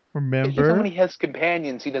 Remember? Even when he has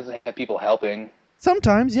companions, he doesn't have people helping.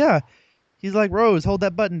 Sometimes, yeah. He's like, Rose, hold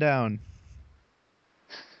that button down.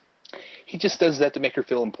 He just does that to make her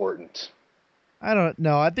feel important. I don't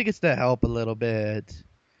know. I think it's to help a little bit.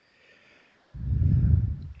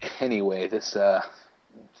 Anyway, this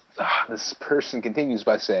person continues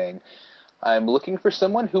by saying, I'm looking for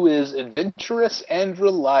someone who is adventurous and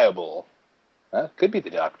reliable. Could be the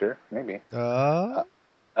doctor, maybe.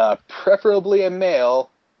 Preferably a male.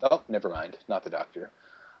 Oh, never mind. Not the doctor.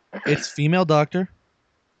 It's female doctor?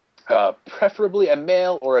 Preferably a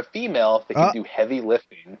male or a female that can do heavy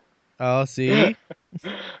lifting. Oh, see?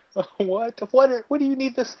 What do you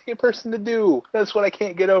need this second person to do? That's what I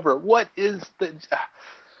can't get over. What is the...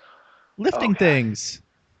 Lifting things.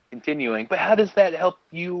 Continuing. But how does that help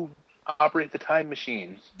you operate the time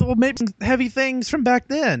machine? Well, maybe heavy things from back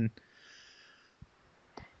then.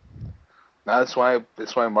 That's why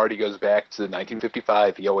Marty goes back to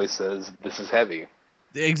 1955. He always says, this is heavy.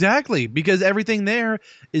 Exactly, because everything there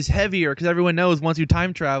is heavier, because everyone knows once you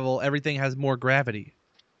time travel, everything has more gravity.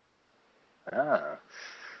 That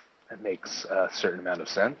makes a certain amount of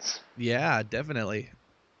sense. Yeah, definitely.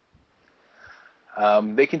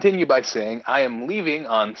 They continue by saying, I am leaving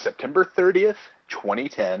on September 30th,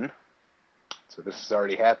 2010. So this has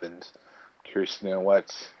already happened. Curious to know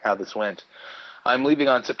how this went. I'm leaving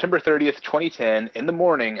on September 30th, 2010 in the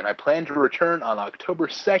morning, and I plan to return on October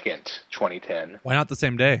 2nd, 2010. Why not the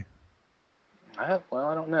same day? Well,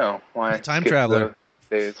 I don't know. Why time traveler.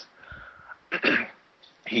 Days.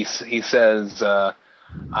 He says,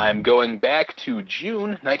 I'm going back to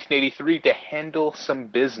June 1983 to handle some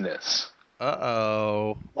business.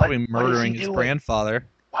 Uh-oh. What? Probably murdering his grandfather.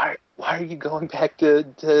 Why are you going back to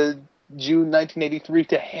June 1983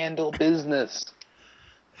 to handle business?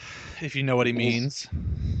 If you know what he means.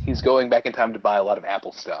 He's going back in time to buy a lot of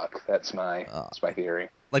Apple stock. That's my theory.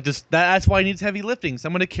 Like that's why he needs heavy lifting.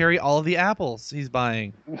 Someone to carry all of the apples he's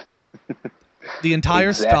buying. The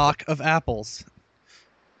entire stock of apples.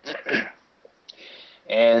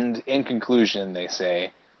 And in conclusion, they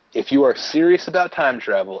say, if you are serious about time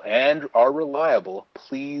travel and are reliable,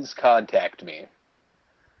 please contact me.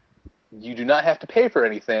 You do not have to pay for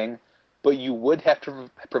anything, but you would have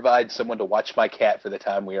to provide someone to watch my cat for the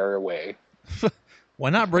time we are away.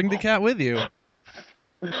 Why not bring the cat with you?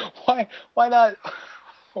 Why not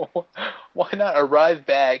arrive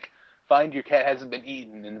back, find your cat hasn't been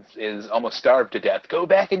eaten and is almost starved to death. Go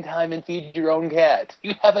back in time and feed your own cat.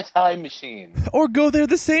 You have a time machine. Or go there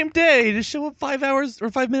the same day to show up 5 hours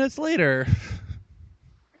or 5 minutes later.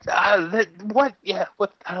 What? Yeah,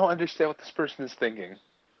 what? I don't understand what this person is thinking.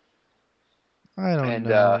 I don't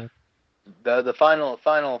know. The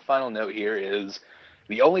final note here is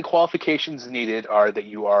the only qualifications needed are that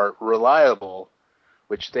you are reliable,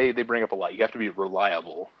 which they bring up a lot. You have to be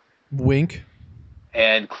reliable. Wink.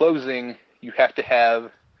 And closing, you have to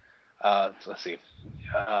have, let's see,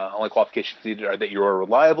 only qualifications needed are that you are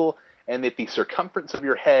reliable and that the circumference of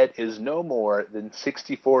your head is no more than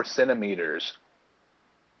 64 centimeters.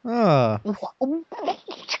 What?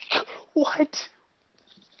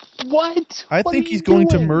 I think he's going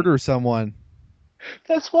to murder someone.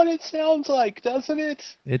 That's what it sounds like, doesn't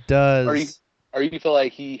it? It does. Or you feel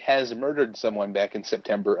like he has murdered someone back in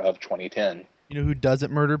September of 2010. You know who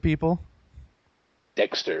doesn't murder people?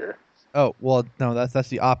 Dexter. Oh, well, no, that's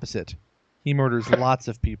the opposite. He murders lots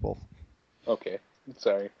of people. Okay,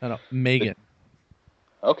 sorry. No, Megan.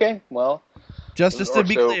 Okay, well, Just to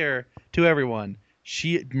be so- clear to everyone,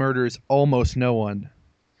 she murders almost no one.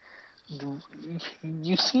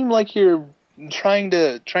 you seem like you're trying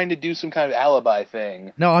to do some kind of alibi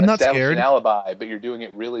thing. No, I'm not Establish scared. an alibi, but you're doing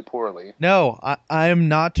it really poorly. No, I am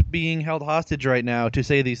not being held hostage right now to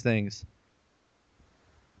say these things.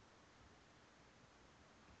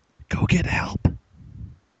 Go get help.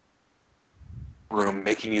 Room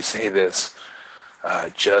making you say this.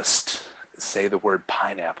 Just say the word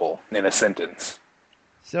pineapple in a sentence.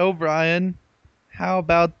 So, Brian, how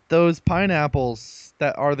about those pineapples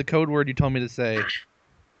that are the code word you told me to say?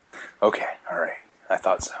 Okay, all right. I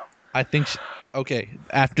thought so. I think... Okay,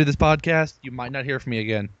 after this podcast, you might not hear from me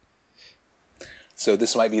again. So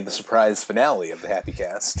this might be the surprise finale of the Happy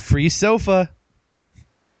Cast. Free sofa.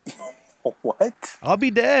 What? I'll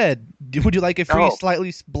be dead. Would you like a free, No.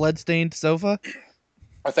 slightly blood-stained sofa?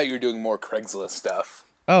 I thought you were doing more Craigslist stuff.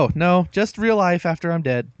 Oh, no, just real life after I'm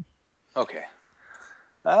dead. Okay.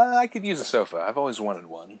 I could use a sofa. I've always wanted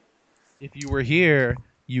one. If you were here,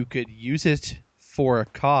 you could use it for a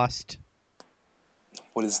cost.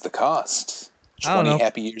 What is the cost? I don't 20 know.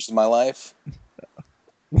 happy years of my life?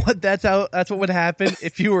 What? That's what would happen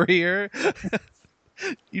if you were here?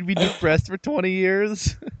 You'd be depressed for 20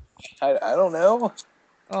 years? I don't know.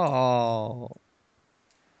 Oh.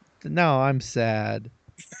 No, I'm sad.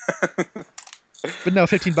 But no,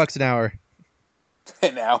 $15 an hour.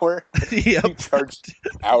 An hour? Yep. You charge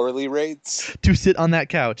hourly rates? To sit on that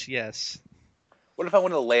couch, yes. What if I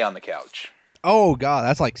want to lay on the couch? Oh, God,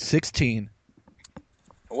 that's like 16.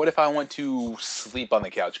 What if I want to sleep on the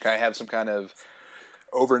couch? Can I have some kind of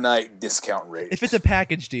overnight discount rate? If it's a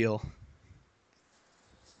package deal.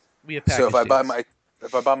 We have package So if I buy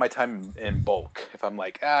deals. my time in bulk, if I'm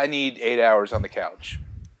like, I need 8 hours on the couch.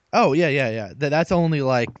 Oh, yeah. That's only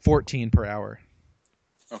like 14 per hour.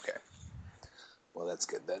 Okay. Well, that's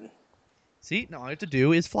good then. See? No, all you have to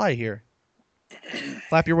do is fly here.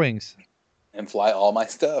 Flap your wings. And fly all my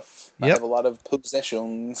stuff. I Yep. have a lot of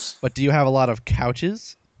possessions. But do you have a lot of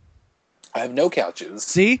couches? I have no couches.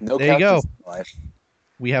 See? No There you couches go. in my life.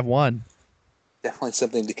 We have one. Definitely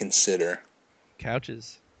something to consider.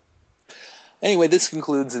 Couches. Anyway, this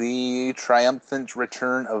concludes the triumphant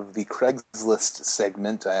return of the Craigslist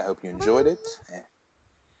segment. I hope you enjoyed it.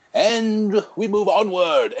 And we move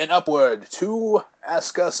onward and upward to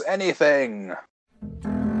Ask Us Anything.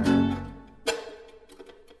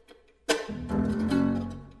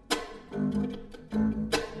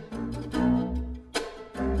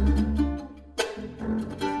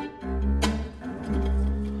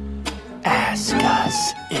 Ask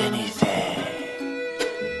us anything.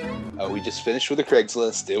 We just finished with the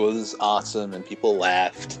Craigslist. It was awesome, and people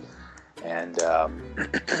laughed. And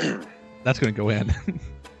That's going to go in.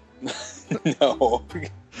 no,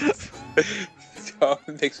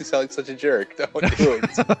 it makes me sound like such a jerk. Don't do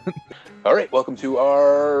it. All right, welcome to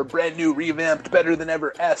our brand new, revamped, better than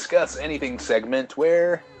ever Ask Us Anything segment,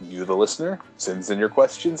 where you, the listener, sends in your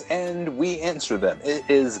questions and we answer them. It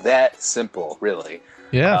is that simple, really.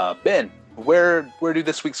 Yeah. Ben, where do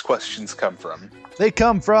this week's questions come from? They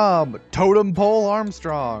come from Totem Pole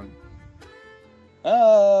Armstrong.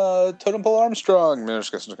 Totem Pole Armstrong.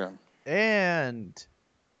 And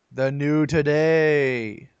the new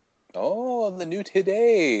today. Oh, the new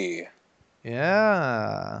today.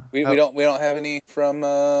 Yeah. We don't have any from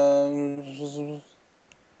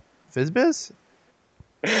Fizbiz?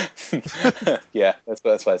 yeah, that's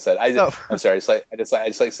what I said. Oh. I'm sorry. I just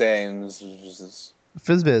like saying.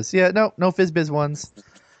 Fizbiz. Yeah, no Fizbiz ones.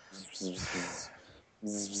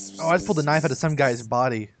 Oh, I just pulled a knife out of some guy's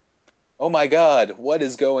body. Oh my God! What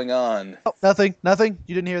is going on? Oh, nothing.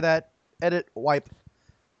 You didn't hear that. Edit, wipe.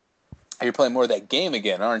 You're playing more of that game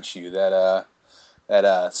again, aren't you? That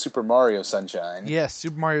Super Mario Sunshine. Yes,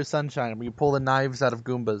 Super Mario Sunshine, where you pull the knives out of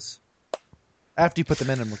Goombas. After you put them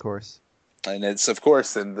in them, of course. And it's, of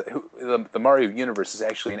course, the Mario universe is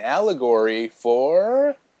actually an allegory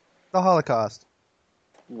for... The Holocaust.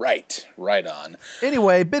 Right on.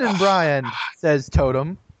 Anyway, Ben and Brian, says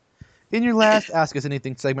Totem. In your last Ask Us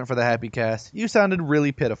Anything segment for the Happy Cast, you sounded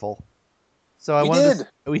really pitiful. So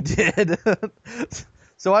we did.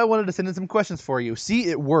 So I wanted to send in some questions for you. See,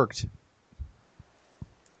 it worked.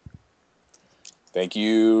 Thank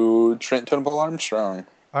you, Trent Totem Pole Armstrong.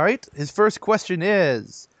 All right. His first question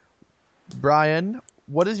is, Brian,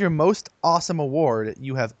 what is your most awesome award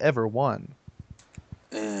you have ever won?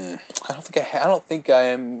 I don't think I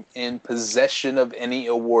am in possession of any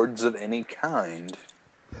awards of any kind.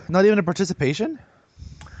 Not even a participation?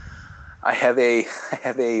 I have a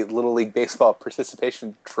Little League Baseball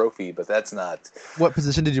participation trophy, but that's not. What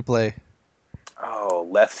position did you play? Oh,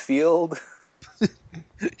 left field.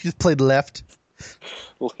 You just played left.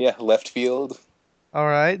 Well, yeah, left field. All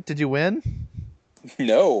right. Did you win?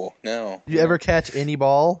 No. Did you ever catch any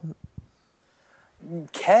ball?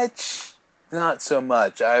 Catch? Not so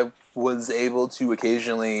much. I was able to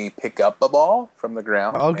occasionally pick up a ball from the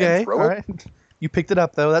ground Okay. and throw All it. right. You picked it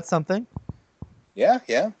up though. That's something. Yeah.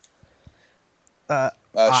 I-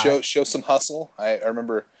 Show some hustle. I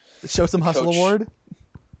remember Show some the hustle coach- award.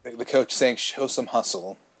 the coach saying, "Show some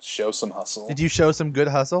hustle. Show some hustle." Did you show some good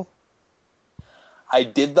hustle? I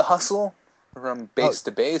did the hustle from base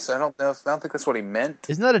to base. I don't think that's what he meant.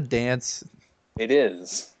 Isn't that a dance? It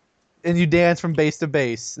is. And you dance from base to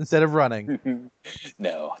base instead of running.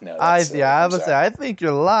 No. I I'm would say sorry. I think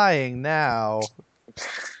you're lying now.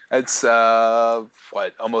 It's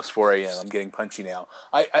almost 4 a.m. I'm getting punchy now.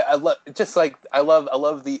 I love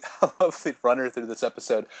the runner through this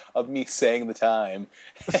episode of me saying the time,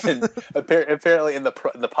 and apparently in the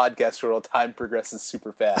podcast world, time progresses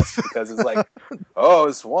super fast because it's like, oh,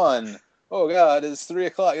 it's 1. Oh God, it's 3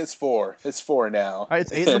 o'clock. It's 4. It's 4 now. All right,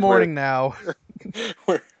 it's 8 in the morning now.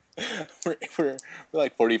 We're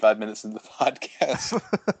like 45 minutes into the podcast.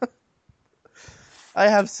 I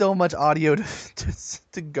have so much audio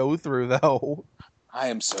to go through though. I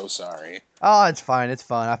am so sorry. Oh, it's fine. It's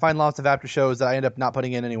fun. I find lots of after shows that I end up not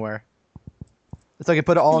putting in anywhere. It's like I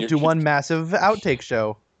put it all into one massive outtake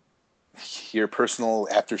show. Your personal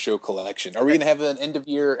after show collection. Are we going to have an end of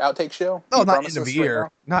year outtake show? Oh, You not promise end of us year.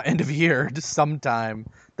 right Not end of year. Just sometime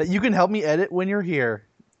that you can help me edit when you're here.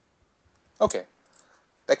 now? Okay.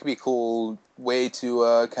 That could be a cool way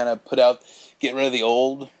to kind of get rid of the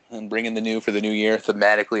old and bring in the new for the new year,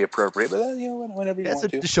 thematically appropriate. But whenever you Yeah, want so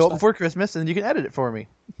to. just show up before Christmas and then you can edit it for me.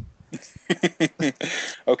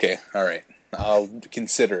 Okay, all right. I'll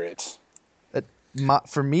consider it.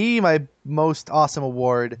 For me, my most awesome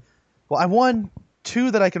award. Well, I won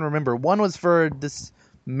 2 that I can remember. One was for this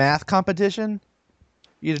math competition.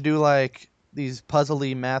 You had to do like these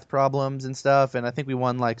puzzly math problems and stuff, and I think we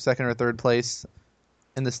won like 2nd or 3rd place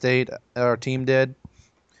in the state. Our team did.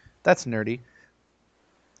 That's nerdy.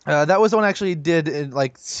 That was the one I actually did in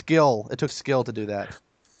like skill. It took skill to do that,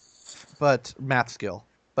 but math skill.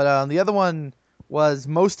 But the other one was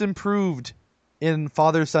most improved in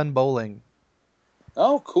father-son bowling.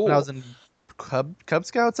 Oh, cool. When I was in Cub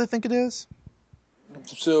Scouts, I think it is.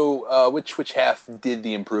 So, which half did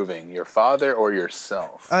the improving? Your father or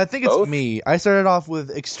yourself? I think it's Both? me. I started off with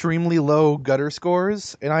extremely low gutter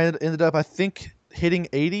scores, and I ended up, I think, hitting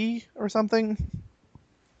 80 or something,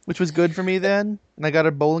 which was good for me then, and I got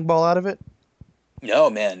a bowling ball out of it. No,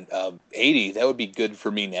 man. 80, that would be good for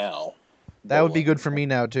me now. That would be good for me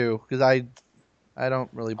now, too, because I don't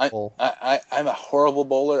really bowl. I'm a horrible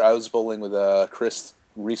bowler. I was bowling with Chris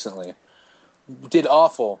recently. Did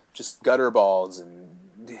awful, just gutter balls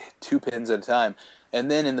and 2 pins at a time. And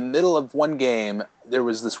then in the middle of one game, there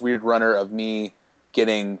was this weird runner of me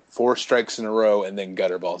getting 4 strikes in a row and then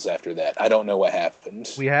gutter balls after that. I don't know what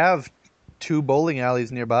happened. We have 2 bowling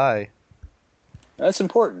alleys nearby. That's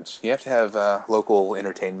important. You have to have local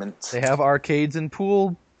entertainment. They have arcades and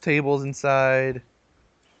pool tables inside.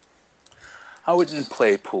 I wouldn't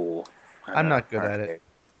play pool. I'm not good at it.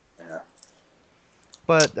 Yeah.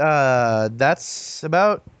 But that's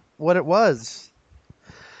about what it was.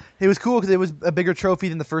 It was cool because it was a bigger trophy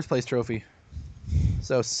than the first place trophy.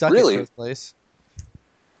 So suck Really? it, first place.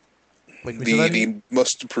 Wait, can we say that again? The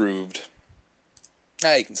most approved.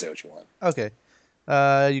 You can say what you want. Okay.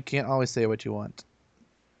 You can't always say what you want.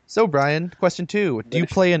 So, Brian, question 2. Do you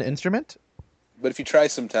play an instrument? But if you try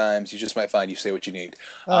sometimes, you just might find you say what you need.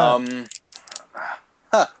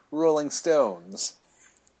 Rolling Stones.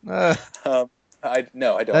 Uh, I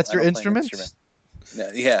don't. That's I your don't play an instrument? No,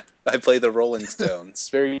 yeah, I play the Rolling Stones.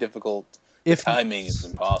 Very difficult. If Timing is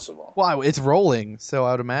impossible. Wow, it's rolling, so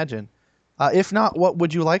I would imagine. If not, what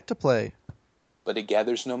would you like to play? But it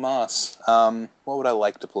gathers no moss. What would I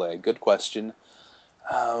like to play? Good question.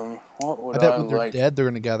 What would I bet I when they're like? dead, they're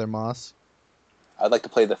going to gather moss. I'd like to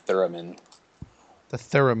play the theremin. The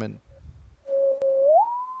theremin.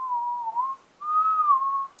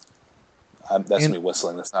 That's And- me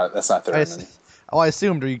whistling. That's not theremin. I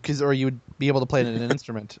assumed, or you would be able to play it in an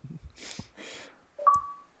instrument.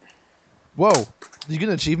 Whoa! Did you get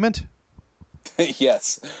an achievement?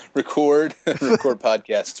 Yes, record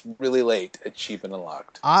podcasts really late. Achievement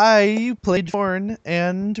unlocked. I played Horn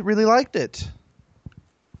and really liked it.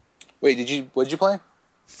 Wait, what did you play?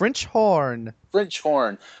 French horn. French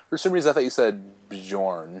horn. For some reason, I thought you said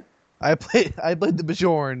Bjorn. I played the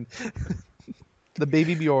Bjorn, the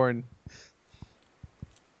baby Bjorn.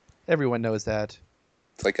 Everyone knows that.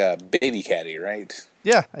 It's like a baby caddy, right?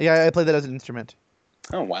 Yeah, I played that as an instrument.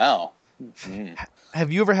 Oh wow, Mm.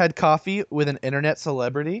 Have you ever had coffee with an internet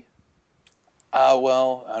celebrity?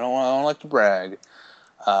 Well, I don't like to brag.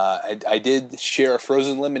 I did share a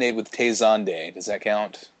frozen lemonade with Tay Zonday. Does that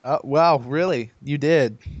count? Wow, really? You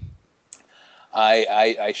did?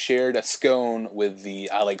 I shared a scone with the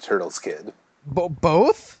I Like Turtles kid.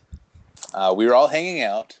 Both? We were all hanging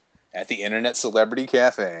out at the Internet Celebrity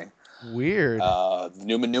Cafe. Weird. The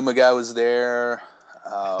Newman Numa guy was there.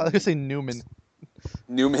 I was gonna say Newman.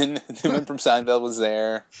 Newman from Seinfeld was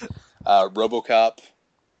there. RoboCop.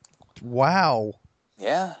 Wow.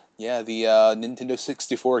 Yeah. The Nintendo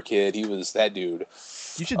 64 kid. He was that dude.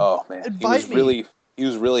 You should Oh man, invite me. He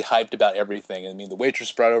was really hyped about everything. I mean, the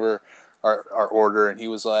waitress brought over our order, and he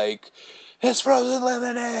was like, "It's frozen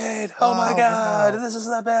lemonade! Oh my god, wow. this is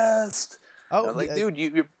the best!" I Oh, was like, "Dude,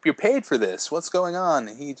 you're paid for this. What's going on?"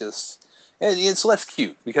 And he just, it's less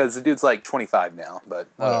cute because the dude's like 25 now, but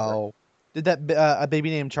whatever. oh. Did that a baby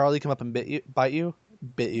named Charlie come up and bite you?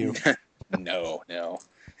 Bit you? No.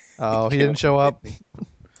 Oh, he didn't show up.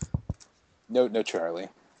 No, Charlie.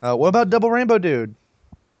 What about Double Rainbow Dude?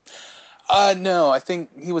 No, I think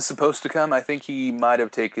he was supposed to come. I think he might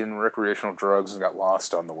have taken recreational drugs and got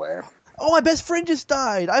lost on the way. Oh, my best friend just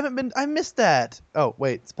died. I missed that. Oh,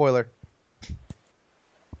 wait, spoiler.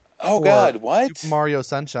 Oh For God, what? Super Mario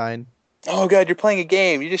Sunshine. Oh God, you're playing a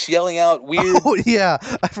game. You're just yelling out weird. Oh yeah,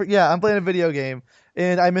 I'm playing a video game,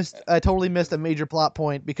 and I totally missed a major plot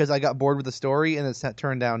point because I got bored with the story, and it's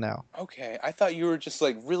turned down now. Okay, I thought you were just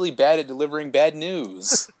like really bad at delivering bad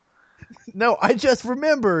news. No, I just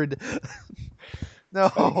remembered.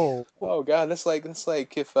 No. Oh God, that's like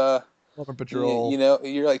if Weapon Patrol. you know,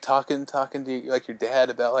 you're like talking to like your dad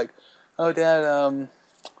about like, oh Dad,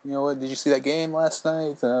 you know what? Did you see that game last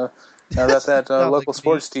night? About that local like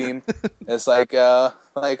sports team. It's like oh,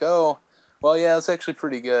 well yeah, it's actually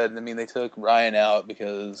pretty good. I mean, they took Ryan out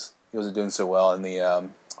because he wasn't doing so well, and the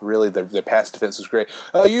really the pass defense was great.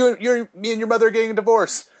 Oh, me and your mother are getting a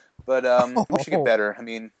divorce, but we should get better. I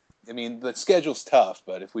mean the schedule's tough,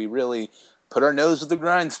 but if we really put our nose to the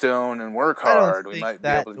grindstone and work hard, we might be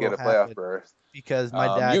able to get a playoff berth. Because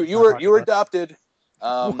my dad. You were adopted.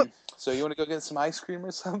 So you want to go get some ice cream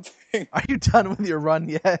or something? Are you done with your run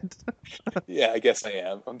yet? Yeah, I guess I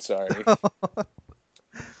am. I'm sorry.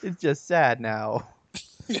 It's just sad now.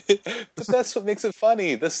 But that's what makes it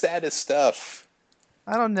funny. The saddest stuff.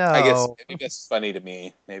 I don't know. I guess maybe that's funny to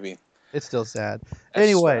me. Maybe. It's still sad. That's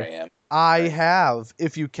Anyway, where I am. I have,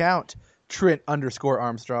 if you count,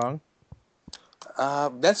 Trent_Armstrong.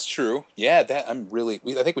 That's true. Yeah, I think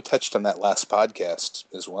we touched on that last podcast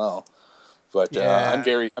as well. But Yeah. I'm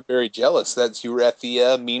very jealous that you were at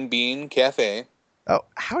the Mean Bean Cafe. Oh,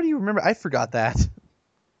 how do you remember? I forgot that.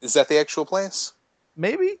 Is that the actual place?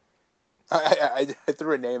 Maybe. I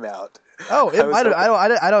threw a name out. Oh, I it was might have.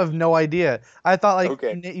 hoping- I don't have no idea. I thought like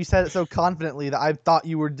Okay. you said it so confidently that I thought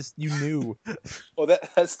you knew. Well,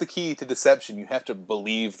 that's the key to deception. You have to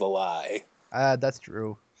believe the lie. That's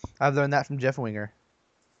true. I've learned that from Jeff Winger.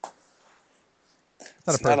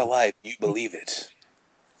 It's not a lie. You believe it.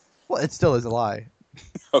 Well, it still is a lie.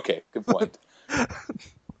 Okay, good point.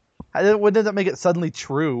 What does that make it suddenly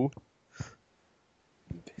true?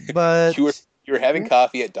 But You were having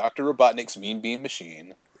coffee at Dr. Robotnik's Mean Bean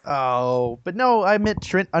machine. but no, I meant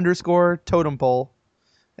Trent_Totem Pole,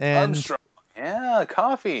 and Armstrong. Yeah,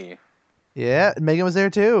 coffee. yeah, Megan was there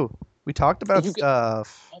too. We talked about You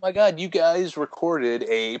stuff. Oh my God, you guys recorded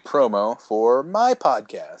a promo for my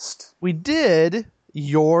podcast. We did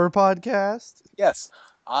your podcast. Yes,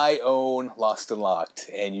 I own Lost and Locked,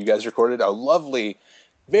 and you guys recorded a lovely,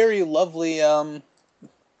 very lovely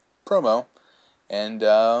promo. And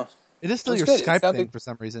It is still It your was good. It Skype sounded- thing for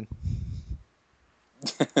some reason.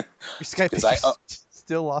 Your Skype 'Cause thing I, is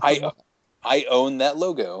still lost. I own that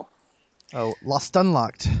logo. Oh, Lost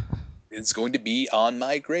Unlocked. It's going to be on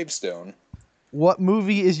my gravestone. What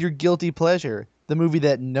movie is your guilty pleasure? The movie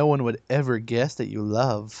that no one would ever guess that you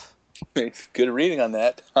love. Good reading on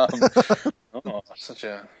that. Such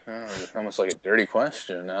a almost like a dirty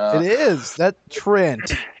question. It is. That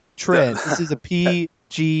Trent. This is a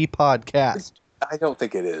PG podcast. I don't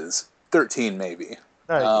think it is. 13 maybe.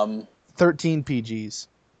 All right. 13 PGs.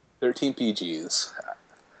 13 PGs.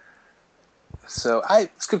 So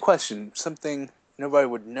it's a good question. Something nobody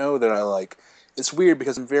would know that I like. It's weird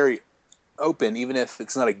because I'm very open, even if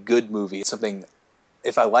it's not a good movie. It's something,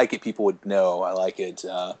 if I like it, people would know I like it.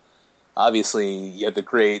 Obviously, you have the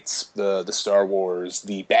greats, the Star Wars,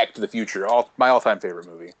 the Back to the Future, my all-time favorite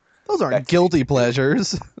movie. Those aren't guilty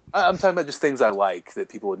pleasures. I'm talking about just things I like that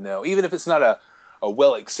people would know, even if it's not a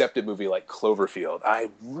well-accepted movie like Cloverfield. I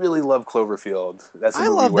really love Cloverfield. That's a I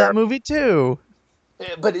movie love where that movie too.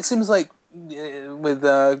 But it seems like, with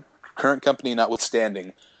current company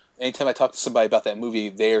notwithstanding, anytime I talk to somebody about that movie,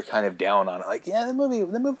 they're kind of down on it. Like, yeah, the movie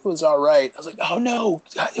was all right. I was like, oh no,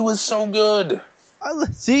 it was so good.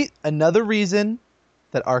 See, another reason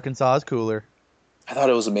that Arkansas is cooler. I thought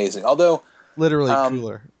it was amazing. Although, Literally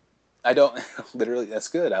cooler. I don't literally. That's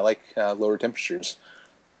good. I like lower temperatures,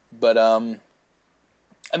 but I mean,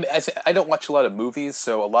 I don't watch a lot of movies,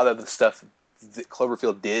 so a lot of the stuff that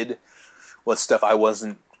Cloverfield did was stuff I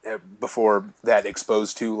wasn't before that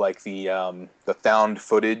exposed to, like the found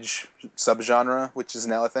footage subgenre, which is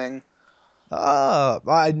now a thing,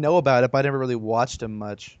 I know about it, but I never really watched them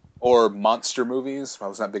much. or monster movies. I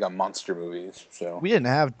was not big on monster movies, so We don't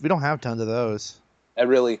have tons of those. that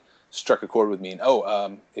really struck a chord with me.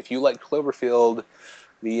 And if you like Cloverfield,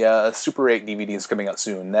 the Super 8 DVD is coming out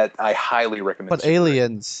soon. That I highly recommend. But Super 8.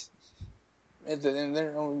 Aliens.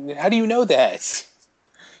 How do you know that?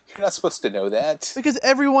 You're not supposed to know that. Because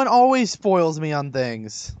everyone always spoils me on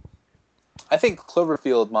things. I think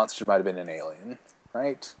Cloverfield monster might have been an alien,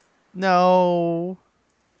 right? No.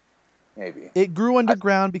 Maybe. It grew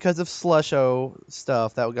underground because of Slusho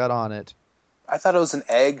stuff that got on it. I thought it was an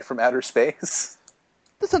egg from outer space.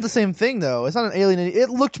 That's not the same thing, though. It's not an alien. It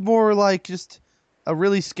looked more like just a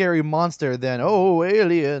really scary monster than, oh,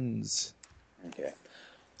 aliens. Okay.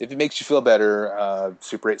 If it makes you feel better,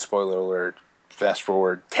 Super 8 spoiler alert, fast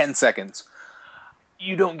forward 10 seconds,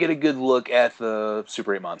 you don't get a good look at the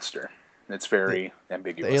Super 8 monster. It's very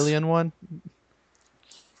ambiguous. The alien one?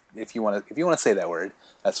 If you want to say that word,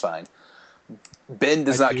 that's fine. Ben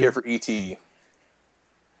does not care for E.T.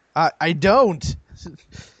 I don't.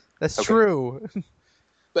 That's Okay. true.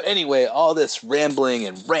 But anyway, all this rambling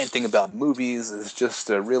and ranting about movies is just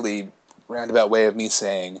a really roundabout way of me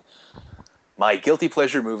saying my guilty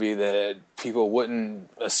pleasure movie that people wouldn't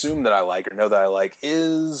assume that I like or know that I like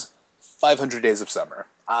is 500 Days of Summer.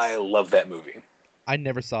 I love that movie. I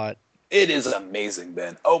never saw it. It is amazing,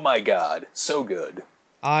 Ben. Oh my god, so good.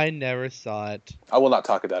 I never saw it. I will not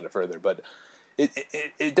talk about it further, but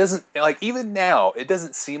it doesn't, like, even now, it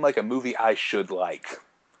doesn't seem like a movie I should like.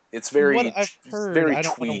 It's very, What I've heard, very I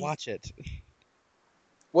don't want to twee. watch it.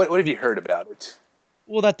 What have you heard about it?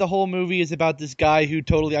 Well, that the whole movie is about this guy who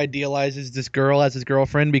totally idealizes this girl as his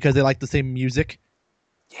girlfriend because they like the same music.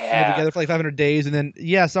 And they're Yeah. together for like 500 days, and then,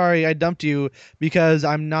 yeah, sorry, I dumped you because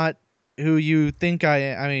I'm not who you think I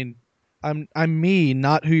am. I mean, I'm me,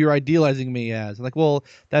 not who you're idealizing me as. Like, well,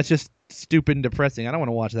 that's just stupid and depressing. I don't want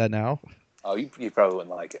to watch that now. Oh, you probably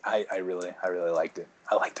wouldn't like it. I really liked it.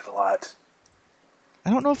 I liked it a lot. I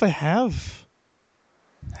don't know if I have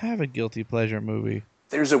a guilty pleasure movie.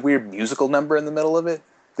 There's a weird musical number in the middle of it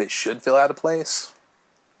that should feel out of place.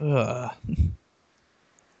 Ugh.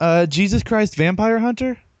 Jesus Christ Vampire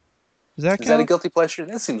Hunter? Does that Is that a count? guilty pleasure?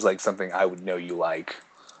 That seems like something I would know you like.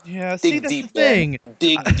 Yeah, see, Dig that's deep, the thing. Ben.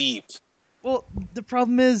 Dig deep. Well, the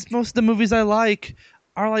problem is most of the movies I like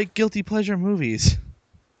are like guilty pleasure movies.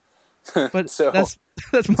 But So- that's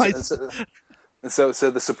my... So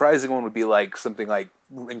the surprising one would be like something like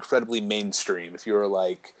incredibly mainstream. If you were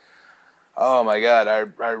like, oh my god, I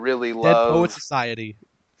really Dead love Poet Society.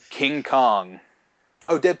 King Kong.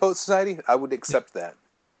 Oh, Dead Poet Society? I would accept that.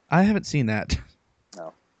 I haven't seen that.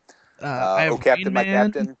 No. I have Oh, Captain, Rain My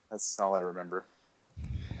Man. Captain. That's all I remember.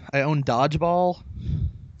 I own Dodgeball.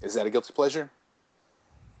 Is that a guilty pleasure?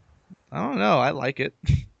 I don't know. I like it.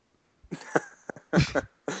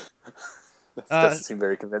 That doesn't seem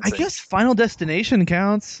very I convincing. guess Final Destination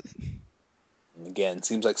counts. Again,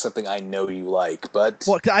 seems like something I know you like, but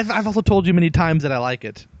Well, I've also told you many times that I like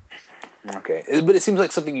it. okay. But it seems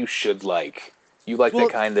like something you should like. You like Well-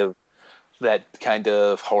 that kind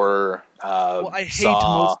of horror. Well, I hate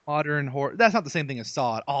Saw. most modern horror. That's not the same thing as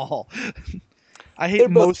Saw at all. I hate They're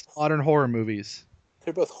both- most modern horror movies.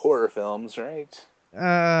 They're both horror films, right?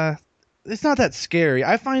 It's not that scary.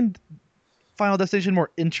 I find Final Destination more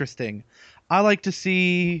interesting. I like to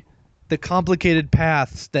see the complicated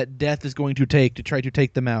paths that death is going to take to try to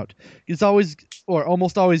take them out. It's always, or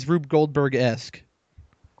almost always, Rube Goldberg-esque.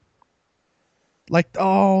 Like,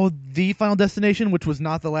 the Final Destination, which was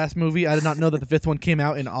not the last movie. I did not know that the fifth one came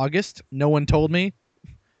out in August. No one told me.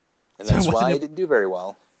 And So that's wasn't why it- it didn't do very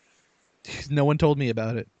well. No one told me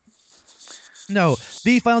about it. No,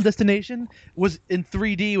 the Final Destination was in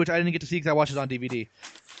 3D, which I didn't get to see because I watched it on DVD.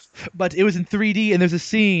 But it was in 3D, and there's a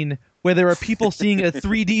scene where there are people seeing a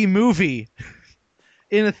 3D movie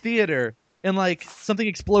in a theater, and like something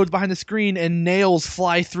explodes behind the screen, and nails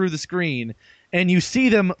fly through the screen, and you see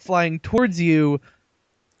them flying towards you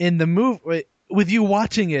in the movie with you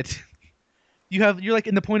watching it. You're like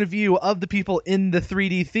in the point of view of the people in the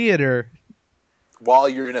 3D theater. while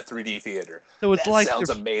you're in a 3D theater. So it's that like sounds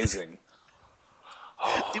they're- amazing.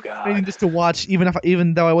 Oh Maybe God, just to watch,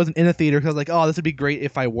 even though I wasn't in a theater, because I was like, oh, this would be great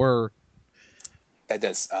if I were. that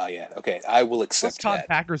does. Yeah, okay, I will Plus, accept Todd that.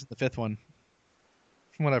 Packer's in the fifth one,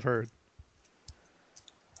 from what I've heard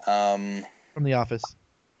Um, from The Office.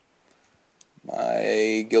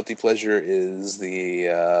 my guilty pleasure is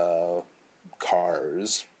the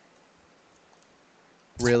Cars.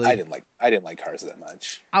 Really? I didn't like Cars that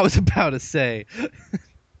much. I was about to say,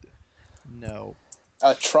 no.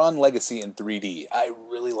 Tron Legacy in 3D. I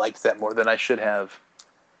really liked that more than I should have.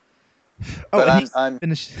 Oh, But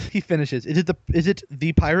and he finishes. Is it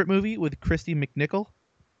the pirate movie with Christy McNichol?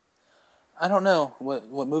 I don't know what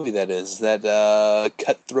movie that is. That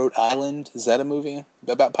Cutthroat Island, is that a movie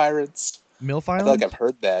about pirates? MILF I Island? feel like I've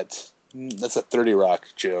heard that. That's a 30 Rock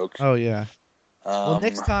joke. Oh yeah. Well,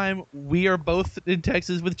 next time we are both in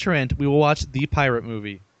Texas with Trent, we will watch the pirate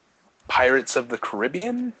movie. Pirates of the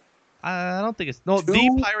Caribbean? I don't think it's no. Two?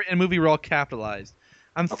 The pirate and movie were all capitalized.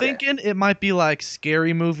 I'm Okay. thinking it might be like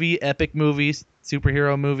scary movie, epic movie,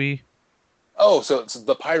 superhero movie. Oh, so it's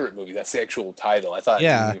the pirate movie. That's the actual title. I thought.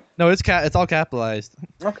 Yeah. No, it's all capitalized.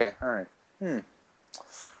 Okay. All right.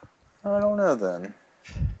 I don't know then.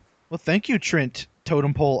 Well, thank you, Trent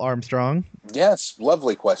Totem Pole Armstrong. Yes,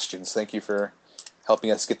 lovely questions. Thank you for helping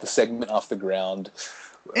us get the segment off the ground.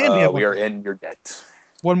 And we have we are in your debt.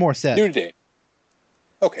 One more set New today.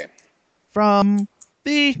 Okay. from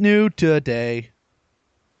the New Today.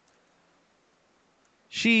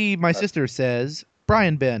 My sister says,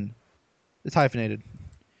 Brian Ben. It's hyphenated.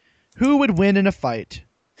 Who would win in a fight?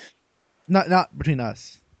 Not between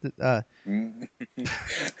us. I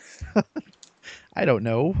don't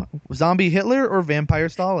know. Zombie Hitler or Vampire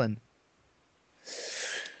Stalin?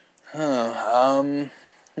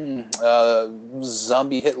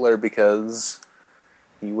 Zombie Hitler, because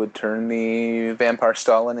he would turn the Vampire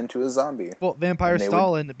Stalin into a zombie. Well, Vampire And they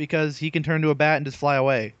Stalin because he can turn to a bat and just fly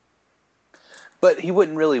away. But he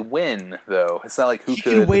wouldn't really win, though. It's not like who He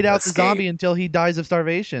could can wait out the escape. zombie until he dies of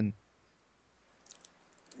starvation.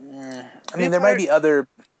 I mean, there might be other...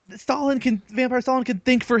 Vampire Stalin can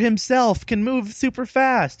think for himself, can move super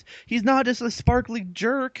fast. He's not just a sparkly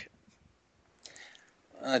jerk.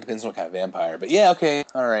 It depends what kind of vampire. But yeah, okay,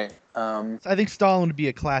 all right. I think Stalin would be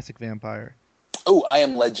a classic vampire. Oh, I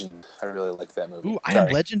Am Legend. I really like that movie. Ooh, I Am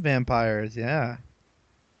Sorry. Legend vampires, yeah.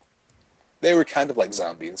 They were kind of like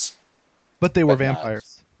zombies. But they were But not.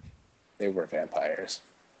 vampires. They were vampires.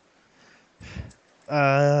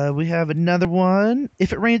 We have another one.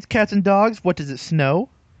 If it rains cats and dogs, what does it snow?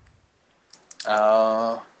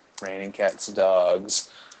 Raining cats, dogs,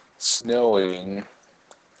 snowing,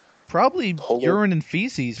 Probably urine and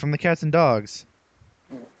feces from the cats and dogs.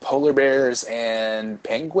 polar bears, and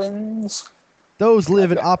penguins. Those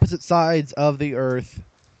live in opposite sides of the earth.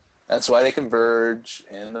 That's why they converge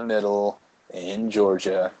in the middle in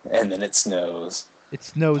Georgia, and then it snows. It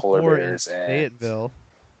snows Polar more in bears and- Fayetteville.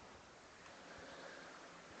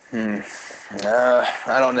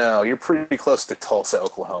 I don't know. You're pretty close to Tulsa,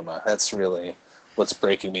 Oklahoma. That's really what's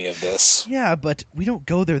breaking me of this. Yeah, but we don't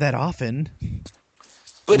go there that often.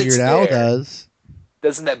 But it's Weird Al there. does.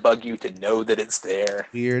 Doesn't that bug you to know that it's there?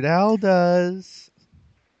 Weird Al does.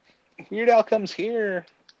 Weird Al comes here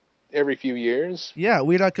every few years. Yeah,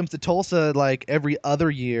 Weird Al comes to Tulsa like every other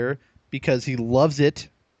year because he loves it.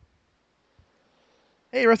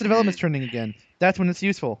 Hey, Arrested Development's trending again. That's when it's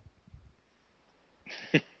useful.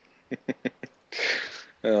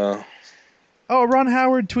 Oh, Ron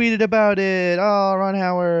Howard tweeted about it. Oh, Ron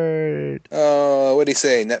Howard. What'd he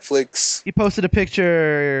say? Netflix? He posted a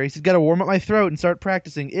picture. He said, "Got to warm up my throat and start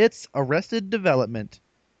practicing." It's Arrested Development.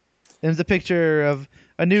 There's a picture of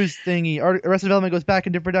a news thingy. Arrested Development goes back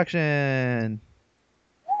into production.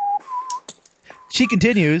 She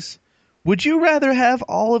continues, "Would you rather have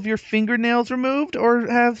all of your fingernails removed or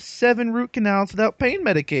have 7 root canals without pain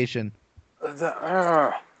medication?"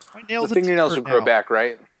 The My nails fingernails will grow now. back,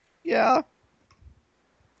 right? Yeah,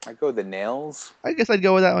 I go with the nails I guess I'd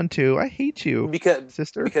go with that one too. I hate you, because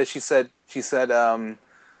sister. she said 7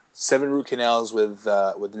 root canals with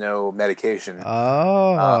no medication.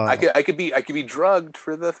 Oh. I could be drugged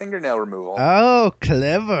for the fingernail removal. Oh,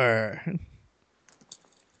 clever.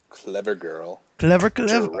 Clever girl. Clever.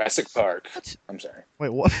 Jurassic Park. What? I'm sorry. Wait,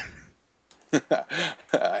 what?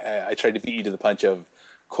 I tried to beat you to the punch of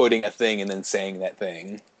quoting a thing and then saying that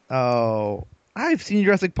thing. Oh, I've seen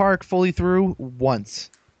Jurassic Park fully through once.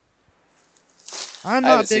 I'm I not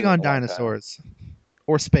haven't seen big it in on a long time. dinosaurs.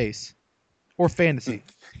 Or space. Or fantasy.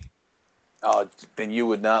 Oh, then you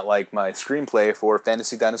would not like my screenplay for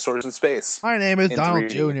Fantasy Dinosaurs in Space. My name is In Donald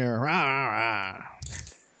 3D. Jr. Rah, rah,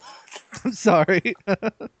 rah. I'm sorry.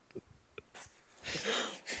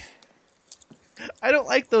 I don't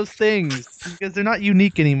like those things because they're not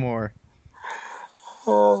unique anymore.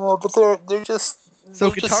 But they're just So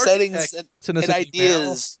they're just Guitar settings Connect and sent us an email.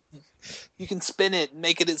 ideas. You can spin it and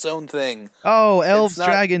make it its own thing. Oh, elves, It's not-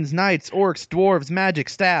 dragons, knights, orcs, dwarves, magic,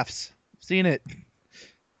 staffs. Seen it.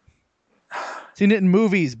 Seen it in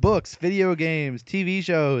movies, books, video games, TV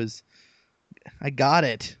shows. I got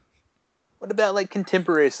it. What about like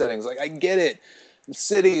contemporary settings? Like I get it,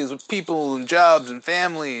 cities with people and jobs and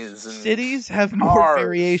families and Cities have more cars.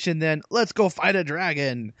 variation than let's go fight a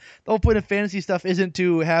dragon. The whole point of fantasy stuff isn't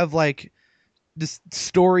to have like just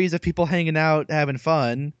stories of people hanging out having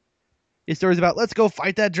fun. It's stories about let's go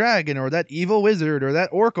fight that dragon or that evil wizard or that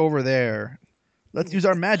orc over there. Let's use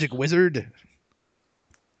our magic wizard.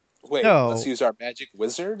 Wait, No. let's use our magic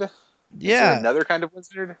wizard. Is Yeah, there another kind of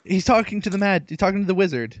wizard? he's talking to the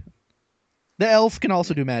wizard. The elf can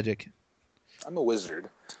also do magic. I'm a wizard.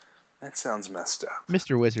 That sounds messed up.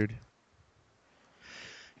 Mr. Wizard.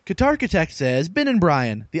 Guitarchitect says, Ben and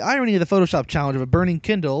Brian, the irony of the Photoshop challenge of a burning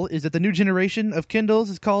Kindle is that the new generation of Kindles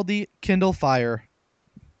is called the Kindle Fire.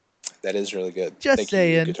 That is really good. Just Thank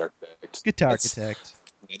saying. you, Guitarchitect. Guitarchitect.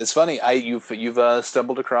 It's funny. You've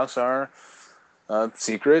stumbled across our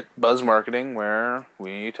secret buzz marketing where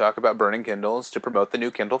we talk about burning Kindles to promote the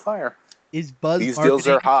new Kindle Fire. Is buzz These marketing deals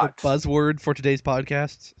are hot. the buzzword for today's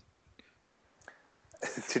podcast?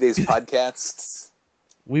 Today's podcasts.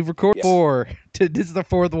 We've recorded Yes. 4. This is the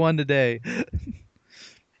 4th one today.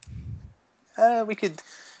 We could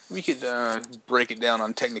break it down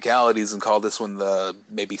on technicalities and call this one the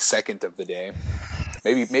maybe second of the day.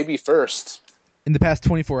 Maybe first. In the past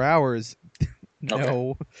 24 hours. No.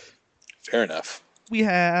 Okay. Fair enough. We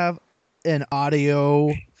have an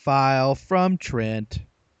audio file from Trent.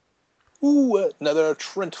 Ooh, another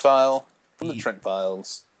Trent file from the Ye- Trent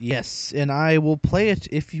files. Yes, and I will play it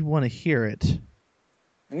if you want to hear it.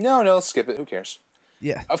 No, skip it. Who cares?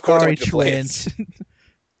 Yeah. Of course I Sorry, want you to play Trent.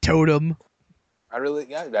 Totem.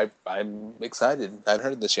 I'm excited. I haven't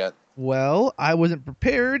heard this yet. Well, I wasn't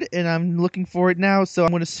prepared, and I'm looking for it now, so I'm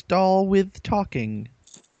going to stall with talking.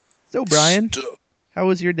 So, Brian, how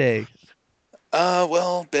was your day?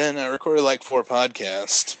 Well, Ben, I recorded like 4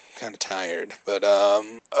 podcasts. Kind of tired, but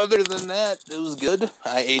other than that, it was good.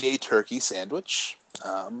 I ate a turkey sandwich.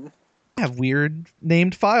 I have weird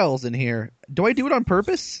named files in here. Do I do it on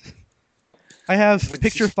purpose? I have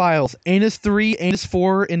picture files. Anus 3, Anus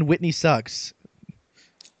 4, and Whitney Sucks.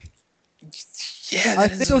 Yeah, I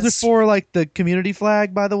think those are for, like, the community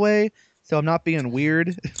flag, by the way, so I'm not being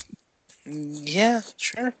weird. Yeah,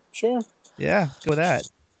 sure. Yeah, go with that.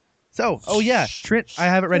 So, oh yeah, Trent, I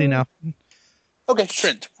have it ready now. Okay,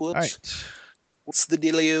 Trent. All right. What's the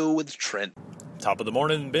dealio with Trent? Top of the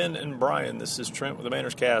morning, Ben and Brian. This is Trent with the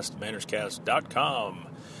Mannerscast, mannerscast.com.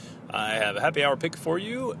 I have a happy hour pick for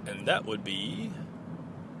you, and that would be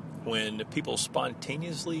when people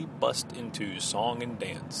spontaneously bust into song and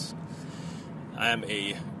dance. I am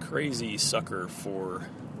a crazy sucker for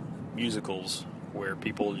musicals where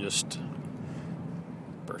people just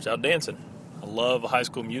burst out dancing. I love High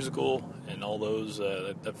School Musical and all those,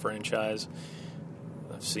 that franchise.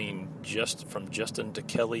 I've seen from Justin to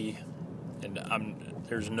Kelly, and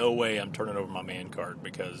there's no way I'm turning over my man card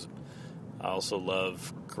because I also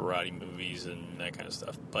love karate movies and that kind of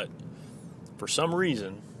stuff. But for some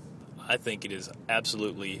reason, I think it is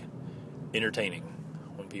absolutely entertaining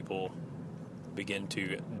when people begin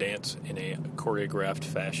to dance in a choreographed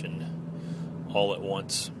fashion all at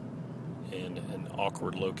once in an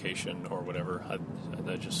awkward location or whatever.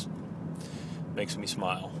 That just makes me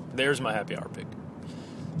smile. There's my happy hour pick.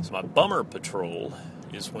 So my bummer patrol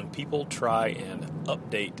is when people try and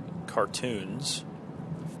update cartoons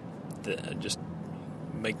that just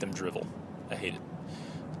make them drivel. I hate it.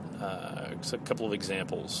 So a couple of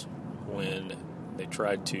examples. When they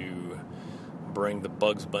tried to bring the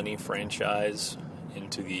Bugs Bunny franchise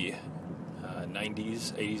into the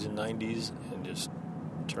 90s, 80s and 90s and just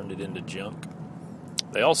turned it into junk.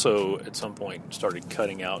 They also, at some point, started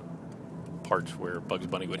cutting out parts where Bugs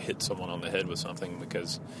Bunny would hit someone on the head with something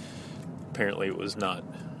because apparently it was not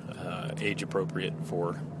age appropriate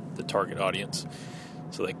for the target audience.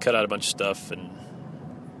 So they cut out a bunch of stuff and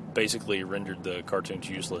basically rendered the cartoons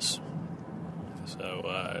useless.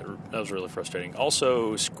 So that was really frustrating.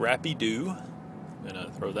 Also, Scrappy Doo. I'm going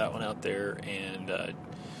to throw that one out there. And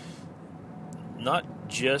not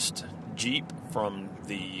just Jeep from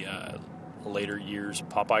the later years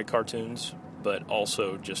Popeye cartoons, but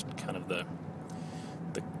also just kind of the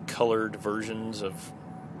colored versions of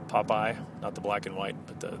Popeye, not the black and white,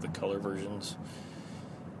 but the color versions.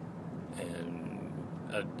 And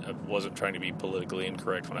I wasn't trying to be politically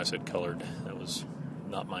incorrect when I said colored. That was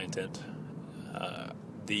not my intent.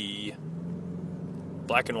 The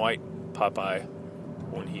black and white Popeye,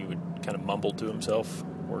 when he would kind of mumble to himself,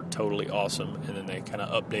 were totally awesome. And then they kind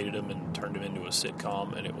of updated him and turned him into a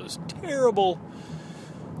sitcom, and it was terrible.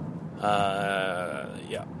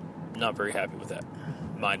 Yeah, not very happy with that.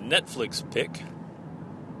 My Netflix pick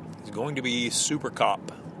is going to be Super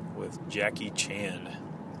Cop with Jackie Chan.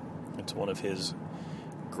 It's one of his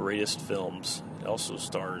greatest films. It also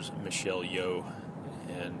stars Michelle Yeoh,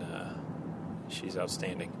 and she's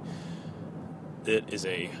outstanding. It is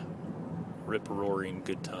a rip-roaring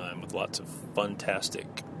good time with lots of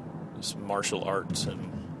fantastic martial arts,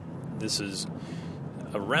 and this is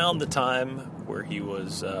around the time where he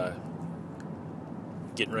was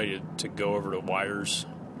getting ready to go over to Wires,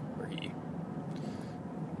 where he,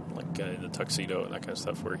 like in the tuxedo and that kind of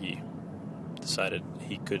stuff, where he decided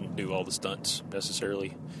he couldn't do all the stunts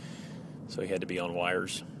necessarily, so he had to be on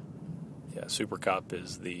Wires. Yeah, Super Cop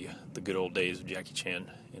is the good old days of Jackie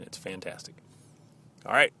Chan, and it's fantastic.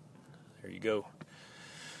 All right, there you go.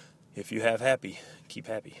 If you have happy, keep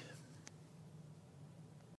happy.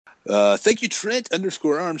 Thank you,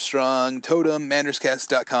 Trent_Armstrong, Totem,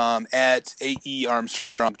 MannersCast.com, at AE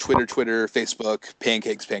Armstrong, Twitter, Facebook,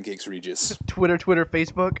 Pancakes, Regis. Twitter,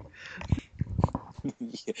 Facebook.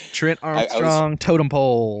 Yeah. Trent Armstrong, Totem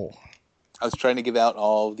Pole. I was trying to give out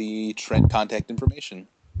all the Trent contact information.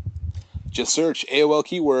 Just search AOL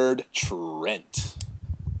keyword Trent.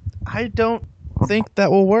 I don't think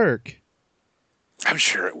that will work. I'm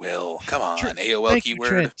sure it will. Come on, AOL Thank keyword. you,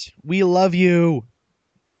 Trent. We love you.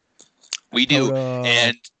 We do.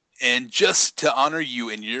 And just to honor you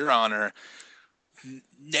and your honor,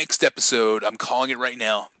 next episode, I'm calling it right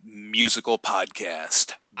now, musical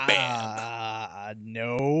podcast. Bam.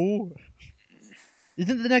 No.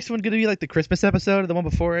 Isn't the next one going to be like the Christmas episode or the one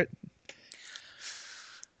before it?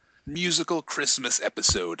 Musical Christmas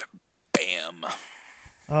episode. Bam.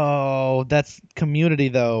 Oh, that's Community,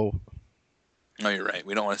 though. No, you're right.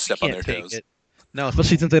 We don't want to step on their toes. No,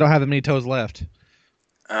 especially since they don't have that many toes left.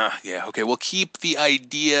 Yeah, okay. We'll keep the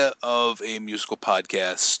idea of a musical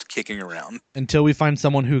podcast kicking around. Until we find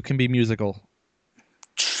someone who can be musical.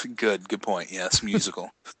 Good point. Yes,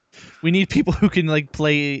 musical. We need people who can like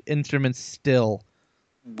play instruments still.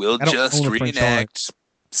 We'll just reenact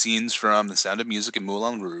scenes from The Sound of Music and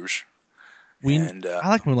Moulin Rouge. I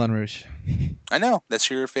like Moulin Rouge. I know. That's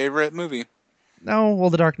your favorite movie. No, well,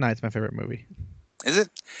 The Dark Knight's my favorite movie. Is it?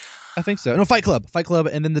 I think so. No, Fight Club,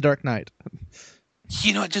 and then The Dark Knight.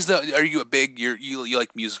 You know, are you a big? You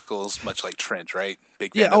like musicals, much like Trent, right?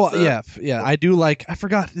 Big fan. Yeah. I do like. I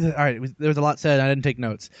forgot. All right, there was a lot said. I didn't take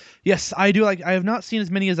notes. Yes, I do like. I have not seen as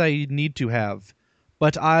many as I need to have,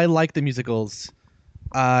 but I like the musicals.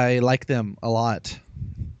 I like them a lot.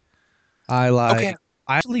 Okay.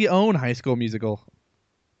 I actually own High School Musical.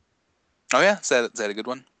 Oh yeah, is that a good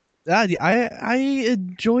one? I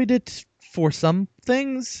enjoyed it for some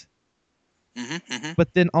things,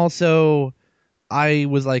 but then also I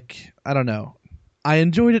was like, I don't know. I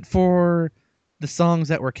enjoyed it for the songs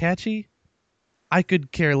that were catchy. I could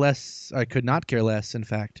not care less, in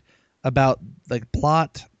fact, about like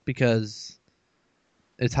plot because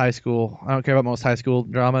it's high school. I don't care about most high school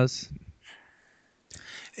dramas.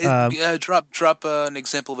 Drop an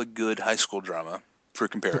example of a good high school drama for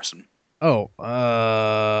comparison. Boy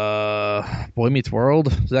Meets World.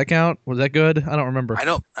 Does that count? Was that good? I don't remember. I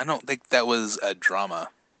don't think that was a drama.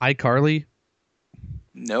 iCarly.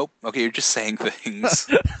 Nope. Okay, you're just saying things.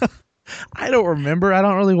 I don't remember. I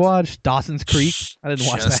don't really watch Dawson's Creek. I didn't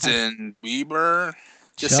watch that. Justin Bieber.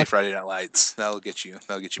 Just say Friday Night Lights. That'll get you.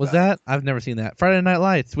 Was that? I've never seen that. Friday Night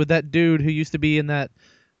Lights with that dude who used to be in that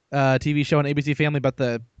TV show on ABC Family about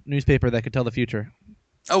the newspaper that could tell the future.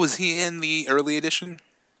 Oh, was he in the early edition?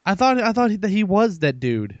 I thought that he was that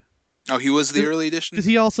dude. Oh, he was the early edition? Because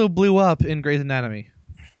he also blew up in Grey's Anatomy.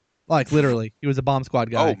 Like, literally. He was a bomb squad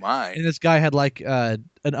guy. Oh, my. And this guy had, like, an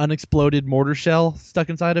unexploded mortar shell stuck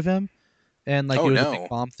inside of him. And, like, it was a big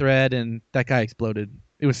bomb thread, and that guy exploded.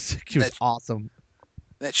 He was awesome.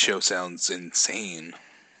 That show sounds insane.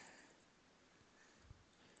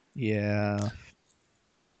 Yeah.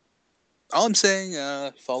 All I'm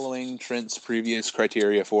saying, following Trent's previous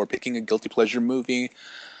criteria for picking a guilty pleasure movie,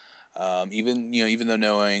 even though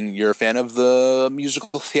knowing you're a fan of the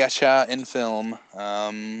musical theater and film,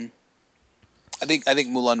 I think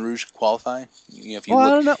Moulin Rouge qualify. I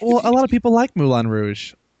don't know. Well, a lot of people like Moulin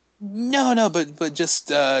Rouge. No, but just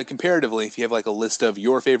comparatively, if you have like a list of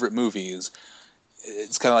your favorite movies,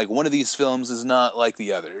 it's kind of like one of these films is not like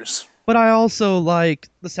the others. But I also like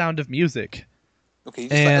The Sound of Music. Okay,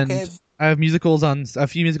 I have a few musicals on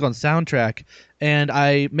soundtrack, and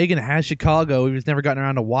Megan has Chicago. We've just never gotten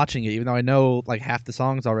around to watching it, even though I know like half the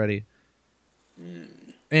songs already.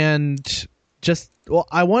 And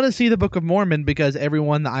I want to see the Book of Mormon because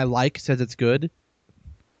everyone that I like says it's good.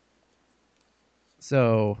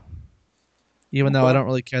 So, even though I don't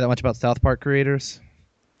really care that much about South Park creators.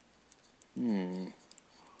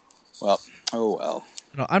 Well, oh well.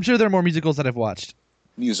 No, I'm sure there are more musicals that I've watched.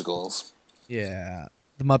 Musicals. Yeah,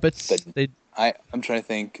 the Muppets. I'm trying to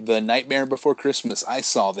think. The Nightmare Before Christmas. I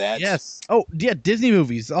saw that. Yes. Oh, yeah, Disney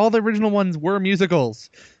movies. All the original ones were musicals.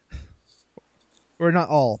 Or not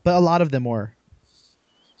all, but a lot of them were.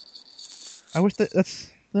 I wish they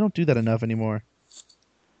don't do that enough anymore.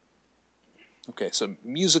 Okay, so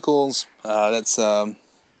musicals. It's a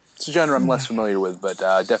genre I'm less familiar with, but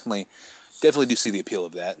definitely do see the appeal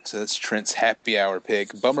of that. So that's Trent's happy hour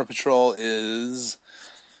pick. Bummer Patrol is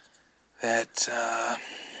that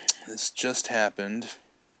this just happened.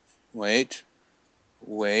 Wait.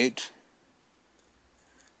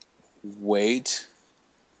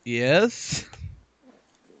 Yes.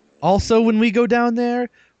 Also, when we go down there,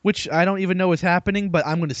 which I don't even know is happening, but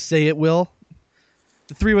I'm going to say it will,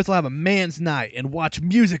 the three of us will have a man's night and watch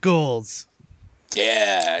musicals.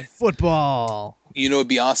 Yeah. Football. You know, it'd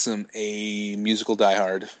be awesome. A musical Die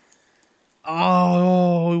Hard.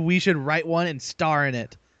 Oh, we should write one and star in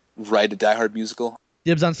it. Write a Die Hard musical?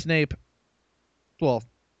 Dibs on Snape. Well,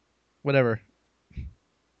 whatever.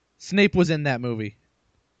 Snape was in that movie.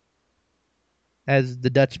 As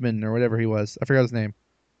the Dutchman or whatever he was. I forgot his name.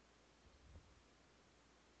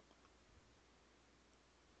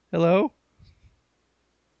 Hello?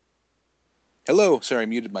 Hello. Sorry, I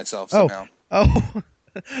muted myself somehow. Oh.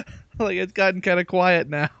 Like, it's gotten kind of quiet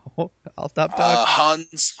now. I'll stop talking.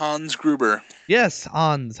 Hans Gruber. Yes,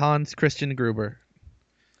 Hans Christian Gruber.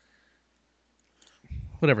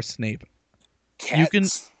 Whatever, Snape.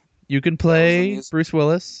 Cats. You can play Bruce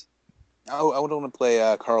Willis. Oh, I would want to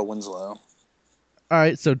play Carl Winslow. All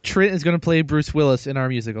right, so Trent is going to play Bruce Willis in our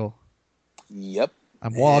musical. Yep.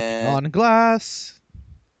 I'm walking on glass.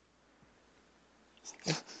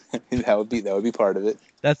 that would be part of it.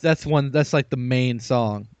 That's like the main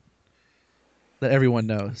song that everyone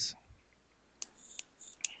knows.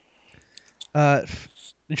 You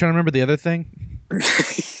trying to remember the other thing?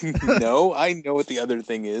 No, I know what the other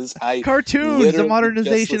thing is. Cartoons, the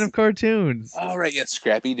modernization of cartoons. All right, yes,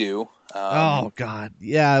 Scrappy Doo. Oh God,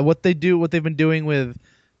 yeah. What they've been doing with,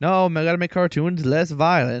 no, I gotta make cartoons less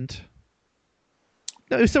violent.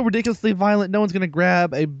 No, it's so ridiculously violent. No one's gonna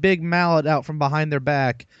grab a big mallet out from behind their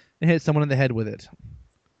back and hit someone in the head with it.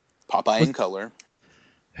 Popeye in color.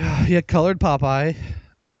 Yeah, colored Popeye.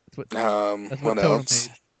 What Toto else?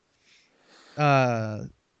 made.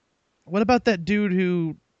 What about that dude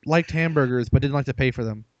who liked hamburgers but didn't like to pay for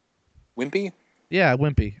them? Wimpy? Yeah,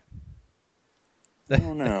 Wimpy. The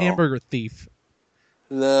hamburger thief.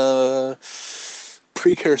 The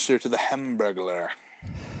precursor to the Hamburglar.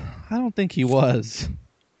 I don't think he was.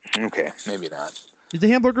 Okay, maybe not. Is the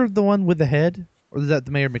hamburger the one with the head? Or is that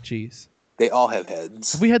the Mayor McCheese? They all have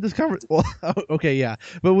heads. Have we had this conversation? Well, okay, yeah.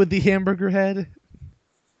 But with the hamburger head?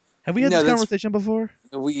 Have we had this conversation before?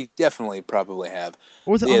 We definitely probably have.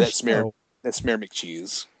 Or was it on the show? That's Mayor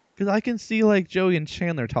McCheese. Because I can see like Joey and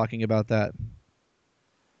Chandler talking about that.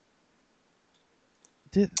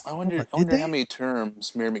 I wonder how many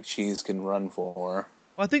terms Mayor McCheese can run for.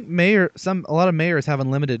 Well, I think a lot of mayors have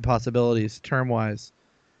unlimited possibilities term-wise.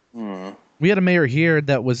 We had a mayor here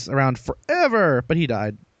that was around forever, but he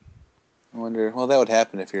died. I wonder. Well, that would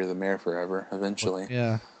happen if you're the mayor forever, eventually.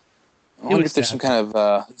 Yeah. I wonder if there's some kind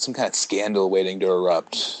of scandal waiting to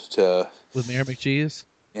erupt with Mayor McCheese.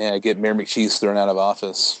 Yeah, get Mayor McCheese thrown out of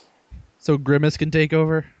office. So Grimace can take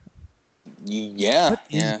over. Yeah. What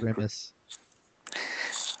is Grimace?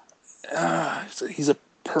 He's a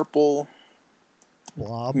purple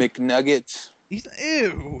blob McNugget.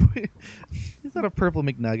 Ew. He's not a purple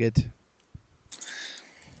McNugget.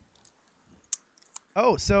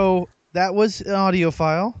 Oh, so that was an audio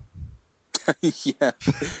file. Yeah.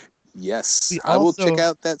 Yes. I will check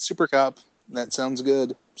out that Super Cop. That sounds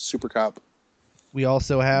good. Super Cop. We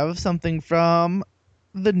also have something from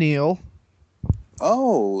the Neil.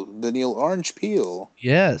 Oh, the Neil Orange Peel.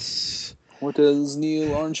 Yes. What does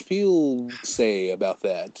Neil Orange Peel say about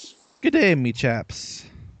that? Good day, me chaps.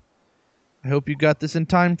 I hope you got this in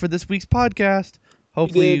time for this week's podcast.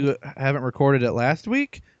 Hopefully you haven't recorded it last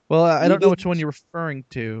week. Well, I don't know which one you're referring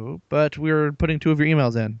to, but we're putting two of your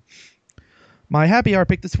emails in. My happy hour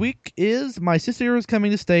pick this week is my sister is coming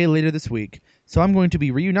to stay later this week, so I'm going to be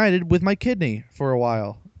reunited with my kidney for a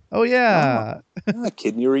while. Oh, yeah.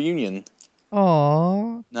 Kidney reunion.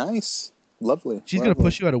 Aw. Nice. Lovely. She's gonna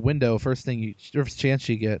push you out a window first chance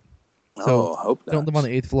she get. So I hope not. don't live on the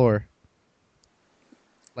 8th floor.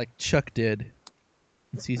 Like Chuck did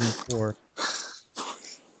in season 4.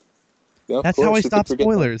 Yeah, of That's course, how I who could stop forget that?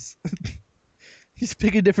 spoilers. Just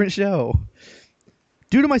pick a different show.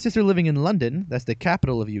 Due to my sister living in London, that's the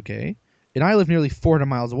capital of UK, and I live nearly 400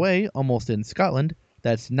 miles away, almost in Scotland,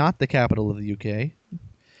 that's not the capital of the UK,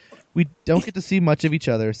 we don't get to see much of each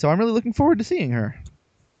other, so I'm really looking forward to seeing her.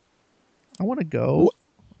 I want to go.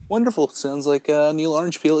 Wonderful. Sounds like Neil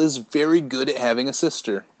Orange Peel is very good at having a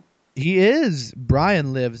sister. He is.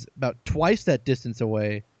 Brian lives about twice that distance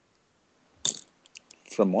away.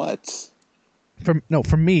 From what? From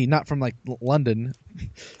me, not from like London.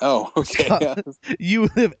 Oh, okay. Yeah. You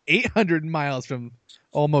live 800 miles from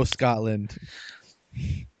almost Scotland.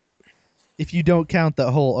 If you don't count the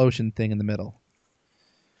whole ocean thing in the middle.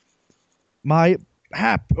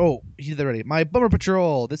 He's there already. My bummer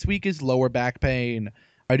patrol this week is lower back pain.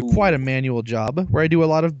 I do quite a manual job where I do a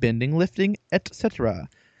lot of bending, lifting, etc.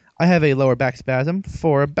 I have a lower back spasm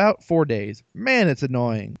for about 4 days. Man, it's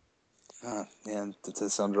annoying. Man, that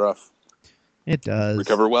does sound rough. It does.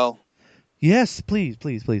 Recover well. Yes, please.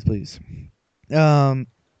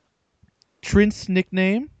 Trent's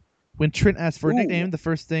nickname. When Trent asked for a nickname, the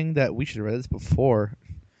first thing that we should have read this before.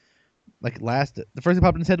 The first thing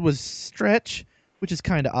popped in his head was Stretch, which is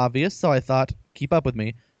kind of obvious, so I thought, keep up with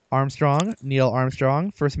me. Armstrong, Neil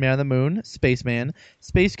Armstrong, First Man on the Moon, Spaceman,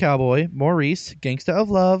 Space Cowboy, Maurice, Gangsta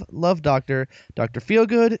of Love, Love Doctor, Dr.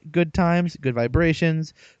 Feelgood, Good Times, Good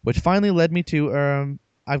Vibrations, which finally led me to,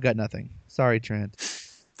 I've got nothing. Sorry, Trent.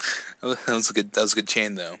 That was a good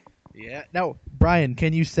chain, though. Yeah. No, Brian,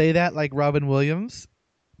 can you say that like Robin Williams?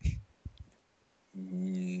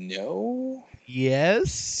 No.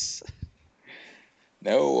 Yes.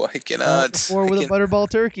 No, I cannot. Or with a butterball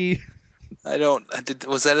turkey. I don't.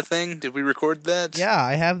 Was that a thing? Did we record that? Yeah,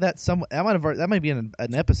 I have that somewhere. That might be in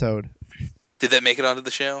an episode. Did that make it onto the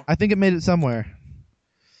show? I think it made it somewhere.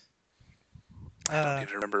 I don't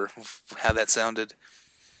even remember how that sounded.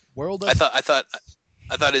 World of... I thought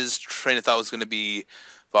his train of thought was going to be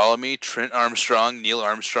follow me, Trent Armstrong, Neil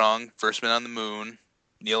Armstrong, First Man on the Moon,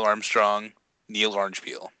 Neil Armstrong, Neil Orange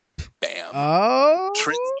Peel. Bam. Oh.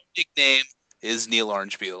 Trent's nickname is Neil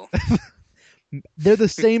Orange Peel. They're the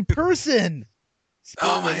same person.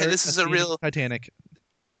 Oh my God, this is a real Titanic.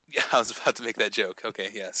 Yeah, I was about to make that joke. Okay,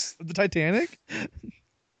 yes. The Titanic?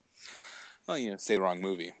 Well, say the wrong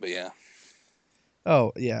movie, but yeah.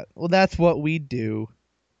 Oh, yeah. Well, that's what we do.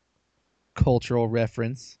 Cultural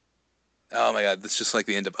reference. Oh my God, that's just like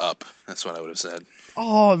the end of Up. That's what I would have said.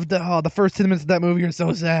 The first 10 minutes of that movie are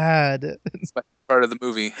so sad. It's part of the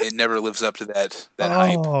movie. It never lives up to that hype.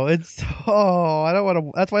 I don't want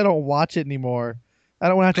to. That's why I don't watch it anymore. I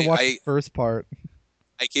don't want to have to watch the first part.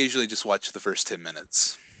 I occasionally just watch the first 10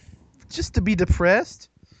 minutes. Just to be depressed?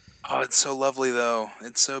 Oh, it's so lovely though.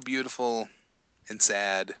 It's so beautiful and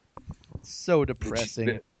sad. So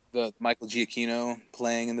depressing. The Michael Giacchino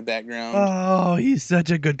playing in the background. Oh, he's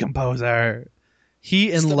such a good composer.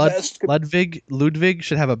 He and Ludwig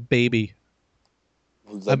should have a baby.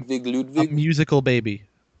 Ludwig? A musical baby.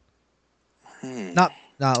 Not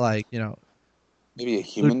like, maybe a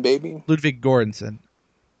human baby? Ludwig Göransson.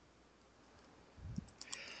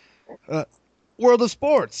 World of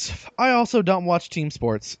Sports. I also don't watch team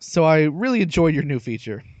sports, so I really enjoyed your new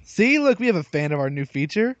feature. See, look, we have a fan of our new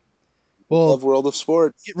feature. Well, love World of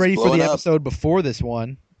Sports. Get ready for the episode before this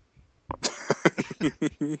one.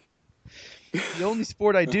 The only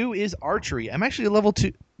sport I do is archery. I'm actually a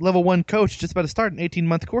level 1 coach, just about to start an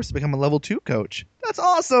 18-month course to become a level 2 coach. That's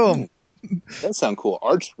awesome. That sounds cool.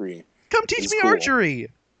 Archery. Come teach me archery.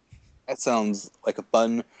 That sounds like a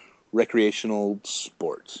fun recreational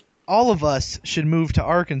sport. All of us should move to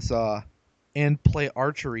Arkansas and play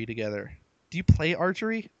archery together. Do you play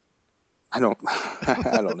archery? I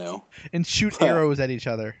don't know. And shoot arrows at each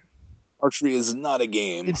other. Archery is not a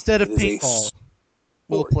game. Instead of paintball,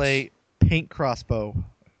 we'll play paint crossbow.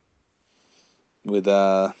 With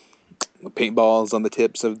paintballs on the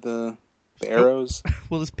tips of the arrows?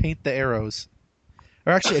 We'll just paint the arrows.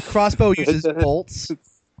 Or actually, a crossbow uses bolts.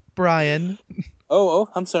 Brian. Oh,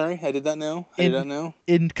 I'm sorry. I did not know.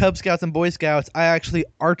 In Cub Scouts and Boy Scouts, I actually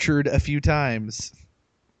archered a few times.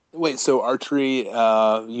 Wait, so archery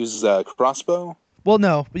uses a crossbow? Well,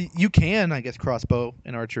 no. You can, I guess, crossbow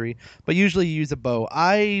in archery. But usually you use a bow.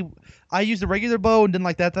 I used a regular bow and didn't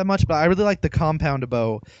like that much, but I really like the compound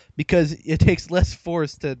bow because it takes less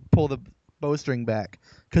force to pull the bowstring back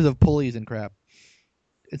because of pulleys and crap.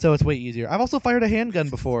 And so it's way easier. I've also fired a handgun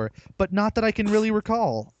before, but not that I can really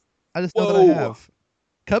recall. I just know that I have.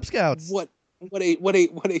 Cub Scouts. What What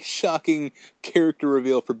a shocking character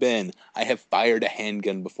reveal for Ben. I have fired a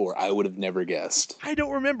handgun before. I would have never guessed. I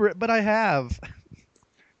don't remember it, but I have.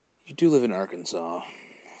 You do live in Arkansas.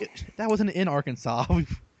 That wasn't in Arkansas.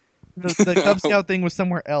 The Cub Scout thing was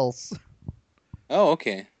somewhere else. Oh,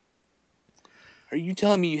 okay. Are you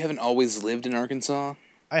telling me you haven't always lived in Arkansas?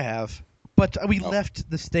 I have. But we left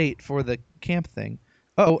the state for the camp thing.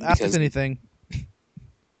 Oh, ask us anything.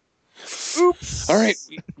 Oops. All right.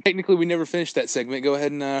 Technically, we never finished that segment. Go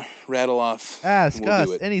ahead and rattle off. Ask We'll us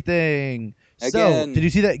do it. anything. Again. So, did you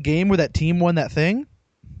see that game where that team won that thing?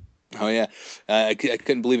 Oh, yeah. I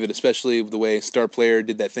couldn't believe it, especially the way Star Player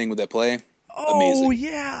did that thing with that play. Oh, Amazing.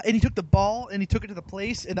 yeah. And he took the ball and he took it to the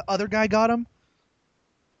place and the other guy got him.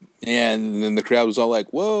 Yeah, and then the crowd was all like,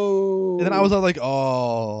 whoa. And then I was all like,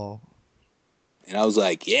 oh. And I was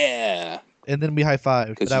like, yeah. And then we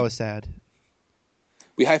high-fived, but that you- was sad.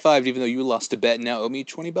 We high-fived even though you lost a bet and now owe me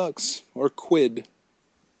 $20 or quid.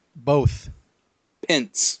 Both.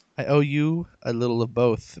 Pence. I owe you a little of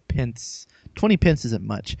both. Pence. 20 pence isn't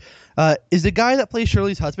much. Is the guy that plays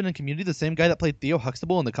Shirley's husband in Community the same guy that played Theo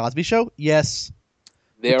Huxtable in The Cosby Show? Yes.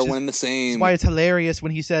 They Which are is- one and the same. That's why it's hilarious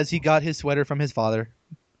when he says he got his sweater from his father.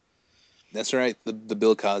 That's right. The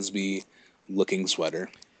Bill Cosby looking sweater.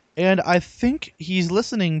 And I think he's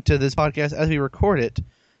listening to this podcast as we record it.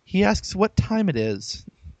 He asks what time it is.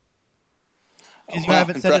 Because you Wow,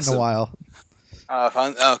 haven't said it in impressive. a while.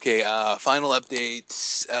 Final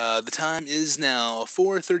update. The time is now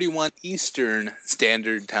 4:31 Eastern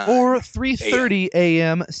Standard Time. Or 3:30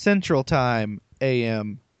 a.m. Central Time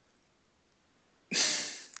a.m.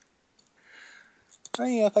 Oh,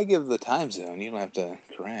 yeah, if I give the time zone, you don't have to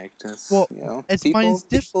correct. Well, it's people, mine's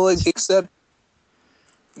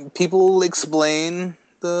people explain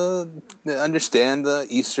understand the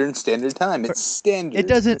Eastern Standard Time. It's standard. It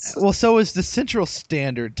doesn't. It's- Well, so is the Central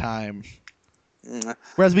Standard Time. Mm,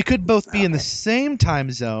 Whereas we could both be in the same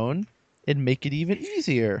time zone and make it even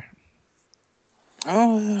easier.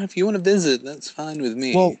 Oh, if you want to visit, that's fine with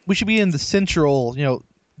me. Well, we should be in the central.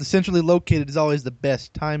 The centrally located is always the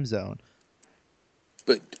best time zone.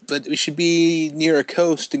 but we should be near a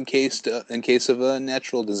coast in case of a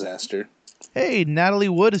natural disaster. Hey, Natalie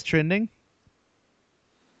Wood is trending.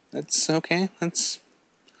 That's okay. That's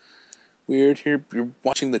weird. You're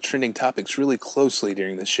watching the trending topics really closely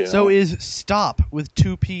during the show. So is stop with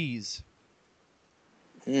 2 P's.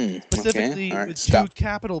 Specifically Okay. All right. with Stop. 2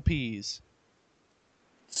 capital P's.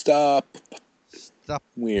 Stop. Stop.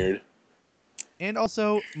 Weird. And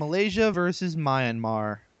also Malaysia versus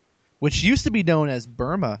Myanmar, which used to be known as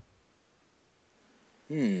Burma.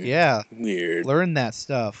 Yeah, Weird. learn that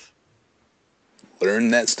stuff. Learn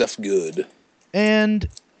that stuff good. And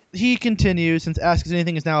he continues, since Ask Us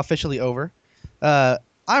Anything is now officially over. I'm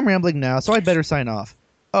rambling now, so I'd better sign off.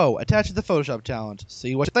 Oh, attached to the Photoshop challenge.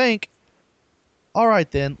 See what you think.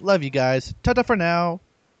 Alright then, love you guys. Ta-ta for now.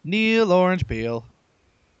 Neil Orange Peel.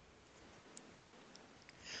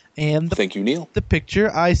 And Thank you, Neil. the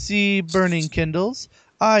picture, I see burning Kindles.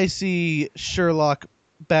 I see Sherlock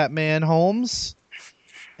Batman Holmes.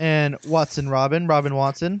 And Watson Robin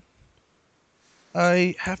Watson.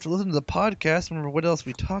 I have to listen to the podcast. Remember what else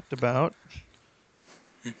we talked about.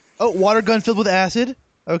 Oh, water gun filled with acid.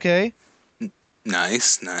 Okay.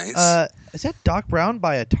 Nice. Is that Doc Brown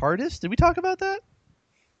by a TARDIS? Did we talk about that?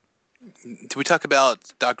 Did we talk about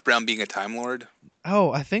Dr. Brown being a Time Lord?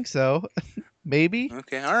 Oh, I think so. Maybe.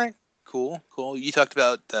 Okay, all right. Cool. You talked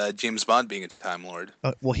about James Bond being a Time Lord.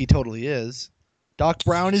 Well, he totally is. Doc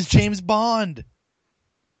Brown is James Bond.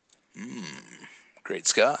 Great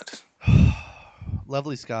Scott.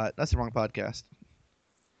 Lovely Scott. That's the wrong podcast.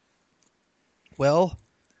 Well,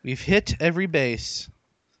 we've hit every base.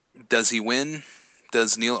 Does he win?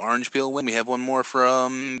 Does Neil Orangepeel win? We have one more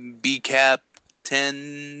from BCAP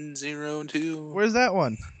 1002. Where's that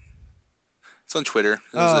one? It's on Twitter.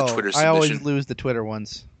 It was a Twitter I submission. always lose the Twitter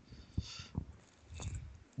ones.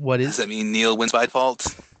 What Does is? that mean Neil wins by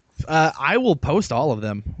default? I will post all of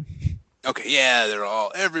them. Okay, yeah,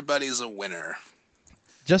 everybody's a winner.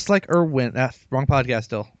 Just like Irwin. Wrong podcast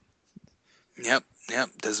still. Yep.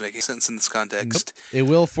 Doesn't make any sense in this context. It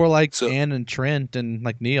will for like So- Ann and Trent and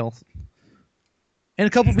like Neil. And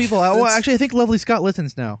a couple people. Well, actually, I think Lovely Scott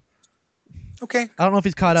listens now. Okay. I don't know if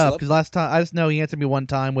he's caught What's up up? because last time I just know he answered me one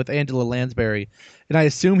time with Angela Lansbury, and I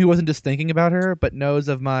assume he wasn't just thinking about her, but knows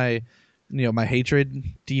of my, my hatred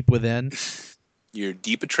deep within. Your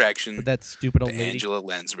deep attraction But that stupid to old lady. Angela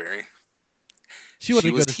Lansbury. She was She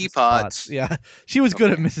good was at Mrs. Teapot. Potts. Yeah, she was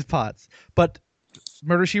good at Mrs. Potts, but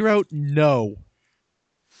Murder She Wrote, no.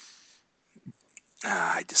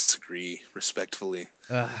 I disagree respectfully.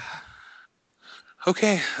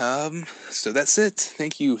 Okay, so that's it.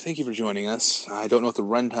 Thank you for joining us. I don't know what the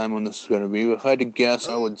runtime on this is going to be, but if I had to guess,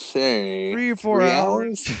 I would say 3 or 4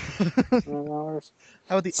 hours. 3 hours.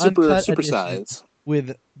 How about the Super uncut edition size.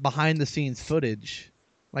 with behind-the-scenes footage,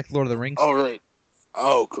 like Lord of the Rings? Oh, right.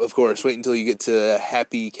 Oh, of course. Wait until you get to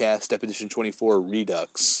Happy Cast Edition 24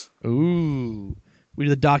 Redux. Ooh. We do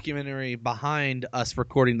the documentary behind us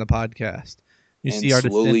recording the podcast. You and see our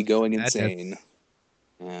slowly descent going madness. insane.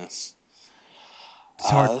 Yes. It's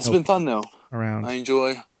hard It's been fun, though. around. I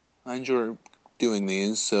enjoy doing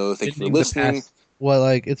these, so thank you for Ending the listening. past- Well,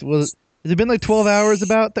 like has it been like 12 hours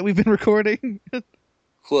about that we've been recording?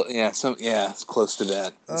 It's close to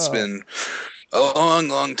that. It's Oh. been a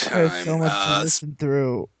long time. There's so much to listen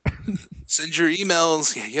through. Send your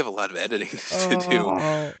emails. Yeah, you have a lot of editing to do.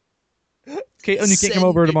 Caitlin, you can't come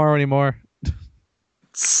over tomorrow anymore.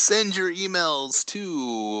 Send your emails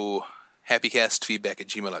to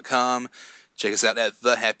happycastfeedback@gmail.com. Check us out at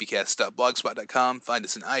thehappycast.blogspot.com. Find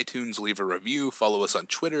us in iTunes. Leave a review. Follow us on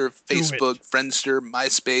Twitter, Facebook, Friendster,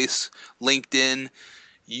 MySpace, LinkedIn.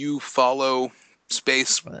 You follow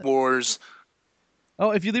Space Wars.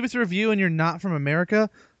 Oh, if you leave us a review and you're not from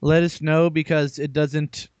America, let us know because it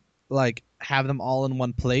doesn't like have them all in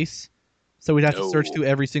one place. So we'd have to search through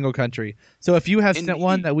every single country. So if you have sent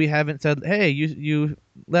one that we haven't said, hey, you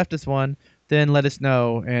left us one, then let us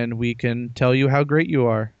know and we can tell you how great you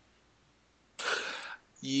are.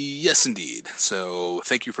 Yes, indeed. So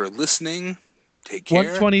thank you for listening. Take care.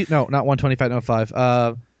 120, no, not 125, no 5.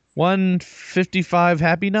 155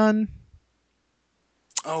 Happy Nun.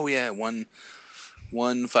 Oh yeah,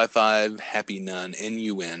 155 Happy Nun,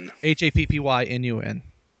 NUN. HAPPYNUN.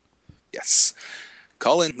 Yes.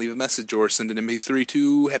 Call in, leave a message, or send an MP3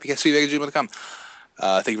 to happycastfeedback@gmail.com.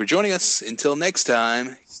 Thank you for joining us. Until next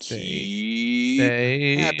time, keep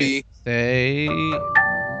happy. Stay.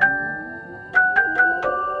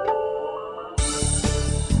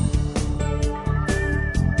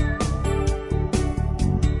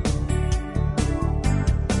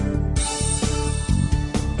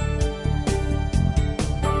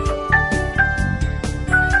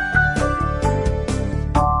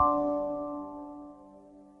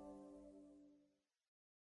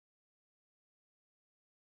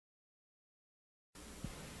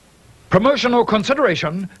 Promotional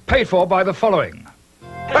consideration paid for by the following.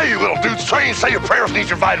 Hey, you little dudes, train, say your prayers, need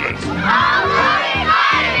your vitamins.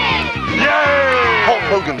 Yay! Hulk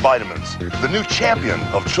Hogan Vitamins, the new champion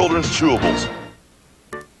of children's chewables.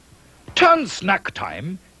 Turn snack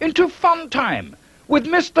time into fun time with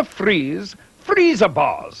Mr. Freeze Freezer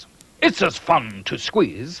Bars. It's as fun to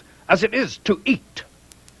squeeze as it is to eat.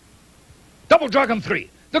 Double Dragon 3,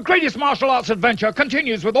 the greatest martial arts adventure,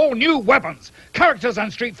 continues with all new weapons, characters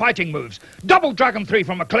and street fighting moves. Double Dragon 3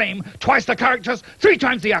 from Acclaim, twice the characters, 3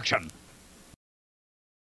 times the action.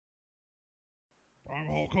 I'm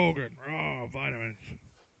Hulk Hogan. Vitamins.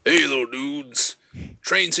 Hey, little dudes.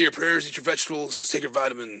 Train, say your prayers, eat your vegetables, take your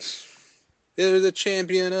vitamins. They're the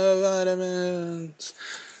champion of vitamins.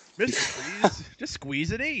 Mr. Freeze, just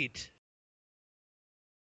squeeze and eat.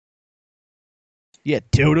 Yeah,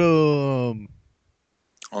 Totem.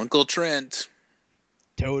 Uncle Trent.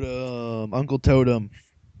 Totem. Uncle Totem.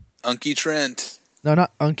 Unky Trent. No,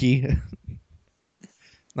 not Unky. I'm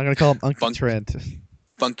not going to call him Unky Trent.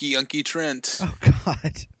 Funky Unky Trent. Oh,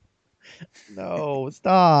 God. No,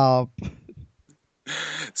 stop.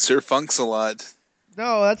 Sir Funks-a-Lot.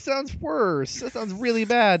 No, that sounds worse. That sounds really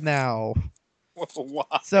bad now. Why?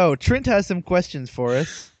 So, Trent has some questions for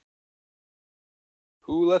us.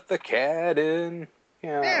 Who let the cat in?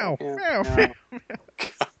 Meow, meow, meow, meow. meow.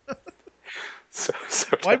 So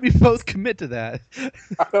Why'd we both commit to that?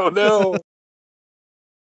 I don't know.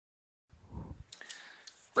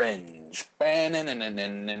 Fringe.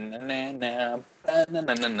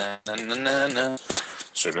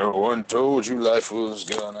 So no one told you life was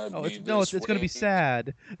gonna be it's going to be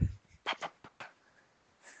sad.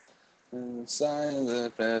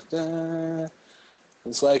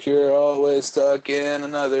 It's like you're always stuck in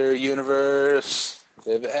another universe.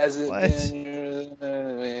 If it hasn't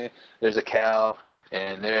been, there's a cow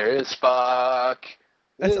and there is Spock.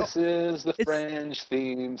 This is the Fringe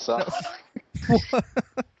theme song.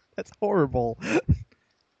 That's horrible.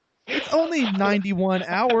 It's only 91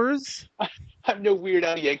 hours. I'm no Weird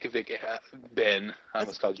Al Yankovic, Ben. I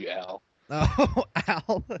almost called you Al. Oh,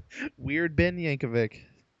 Al. Weird Ben Yankovic.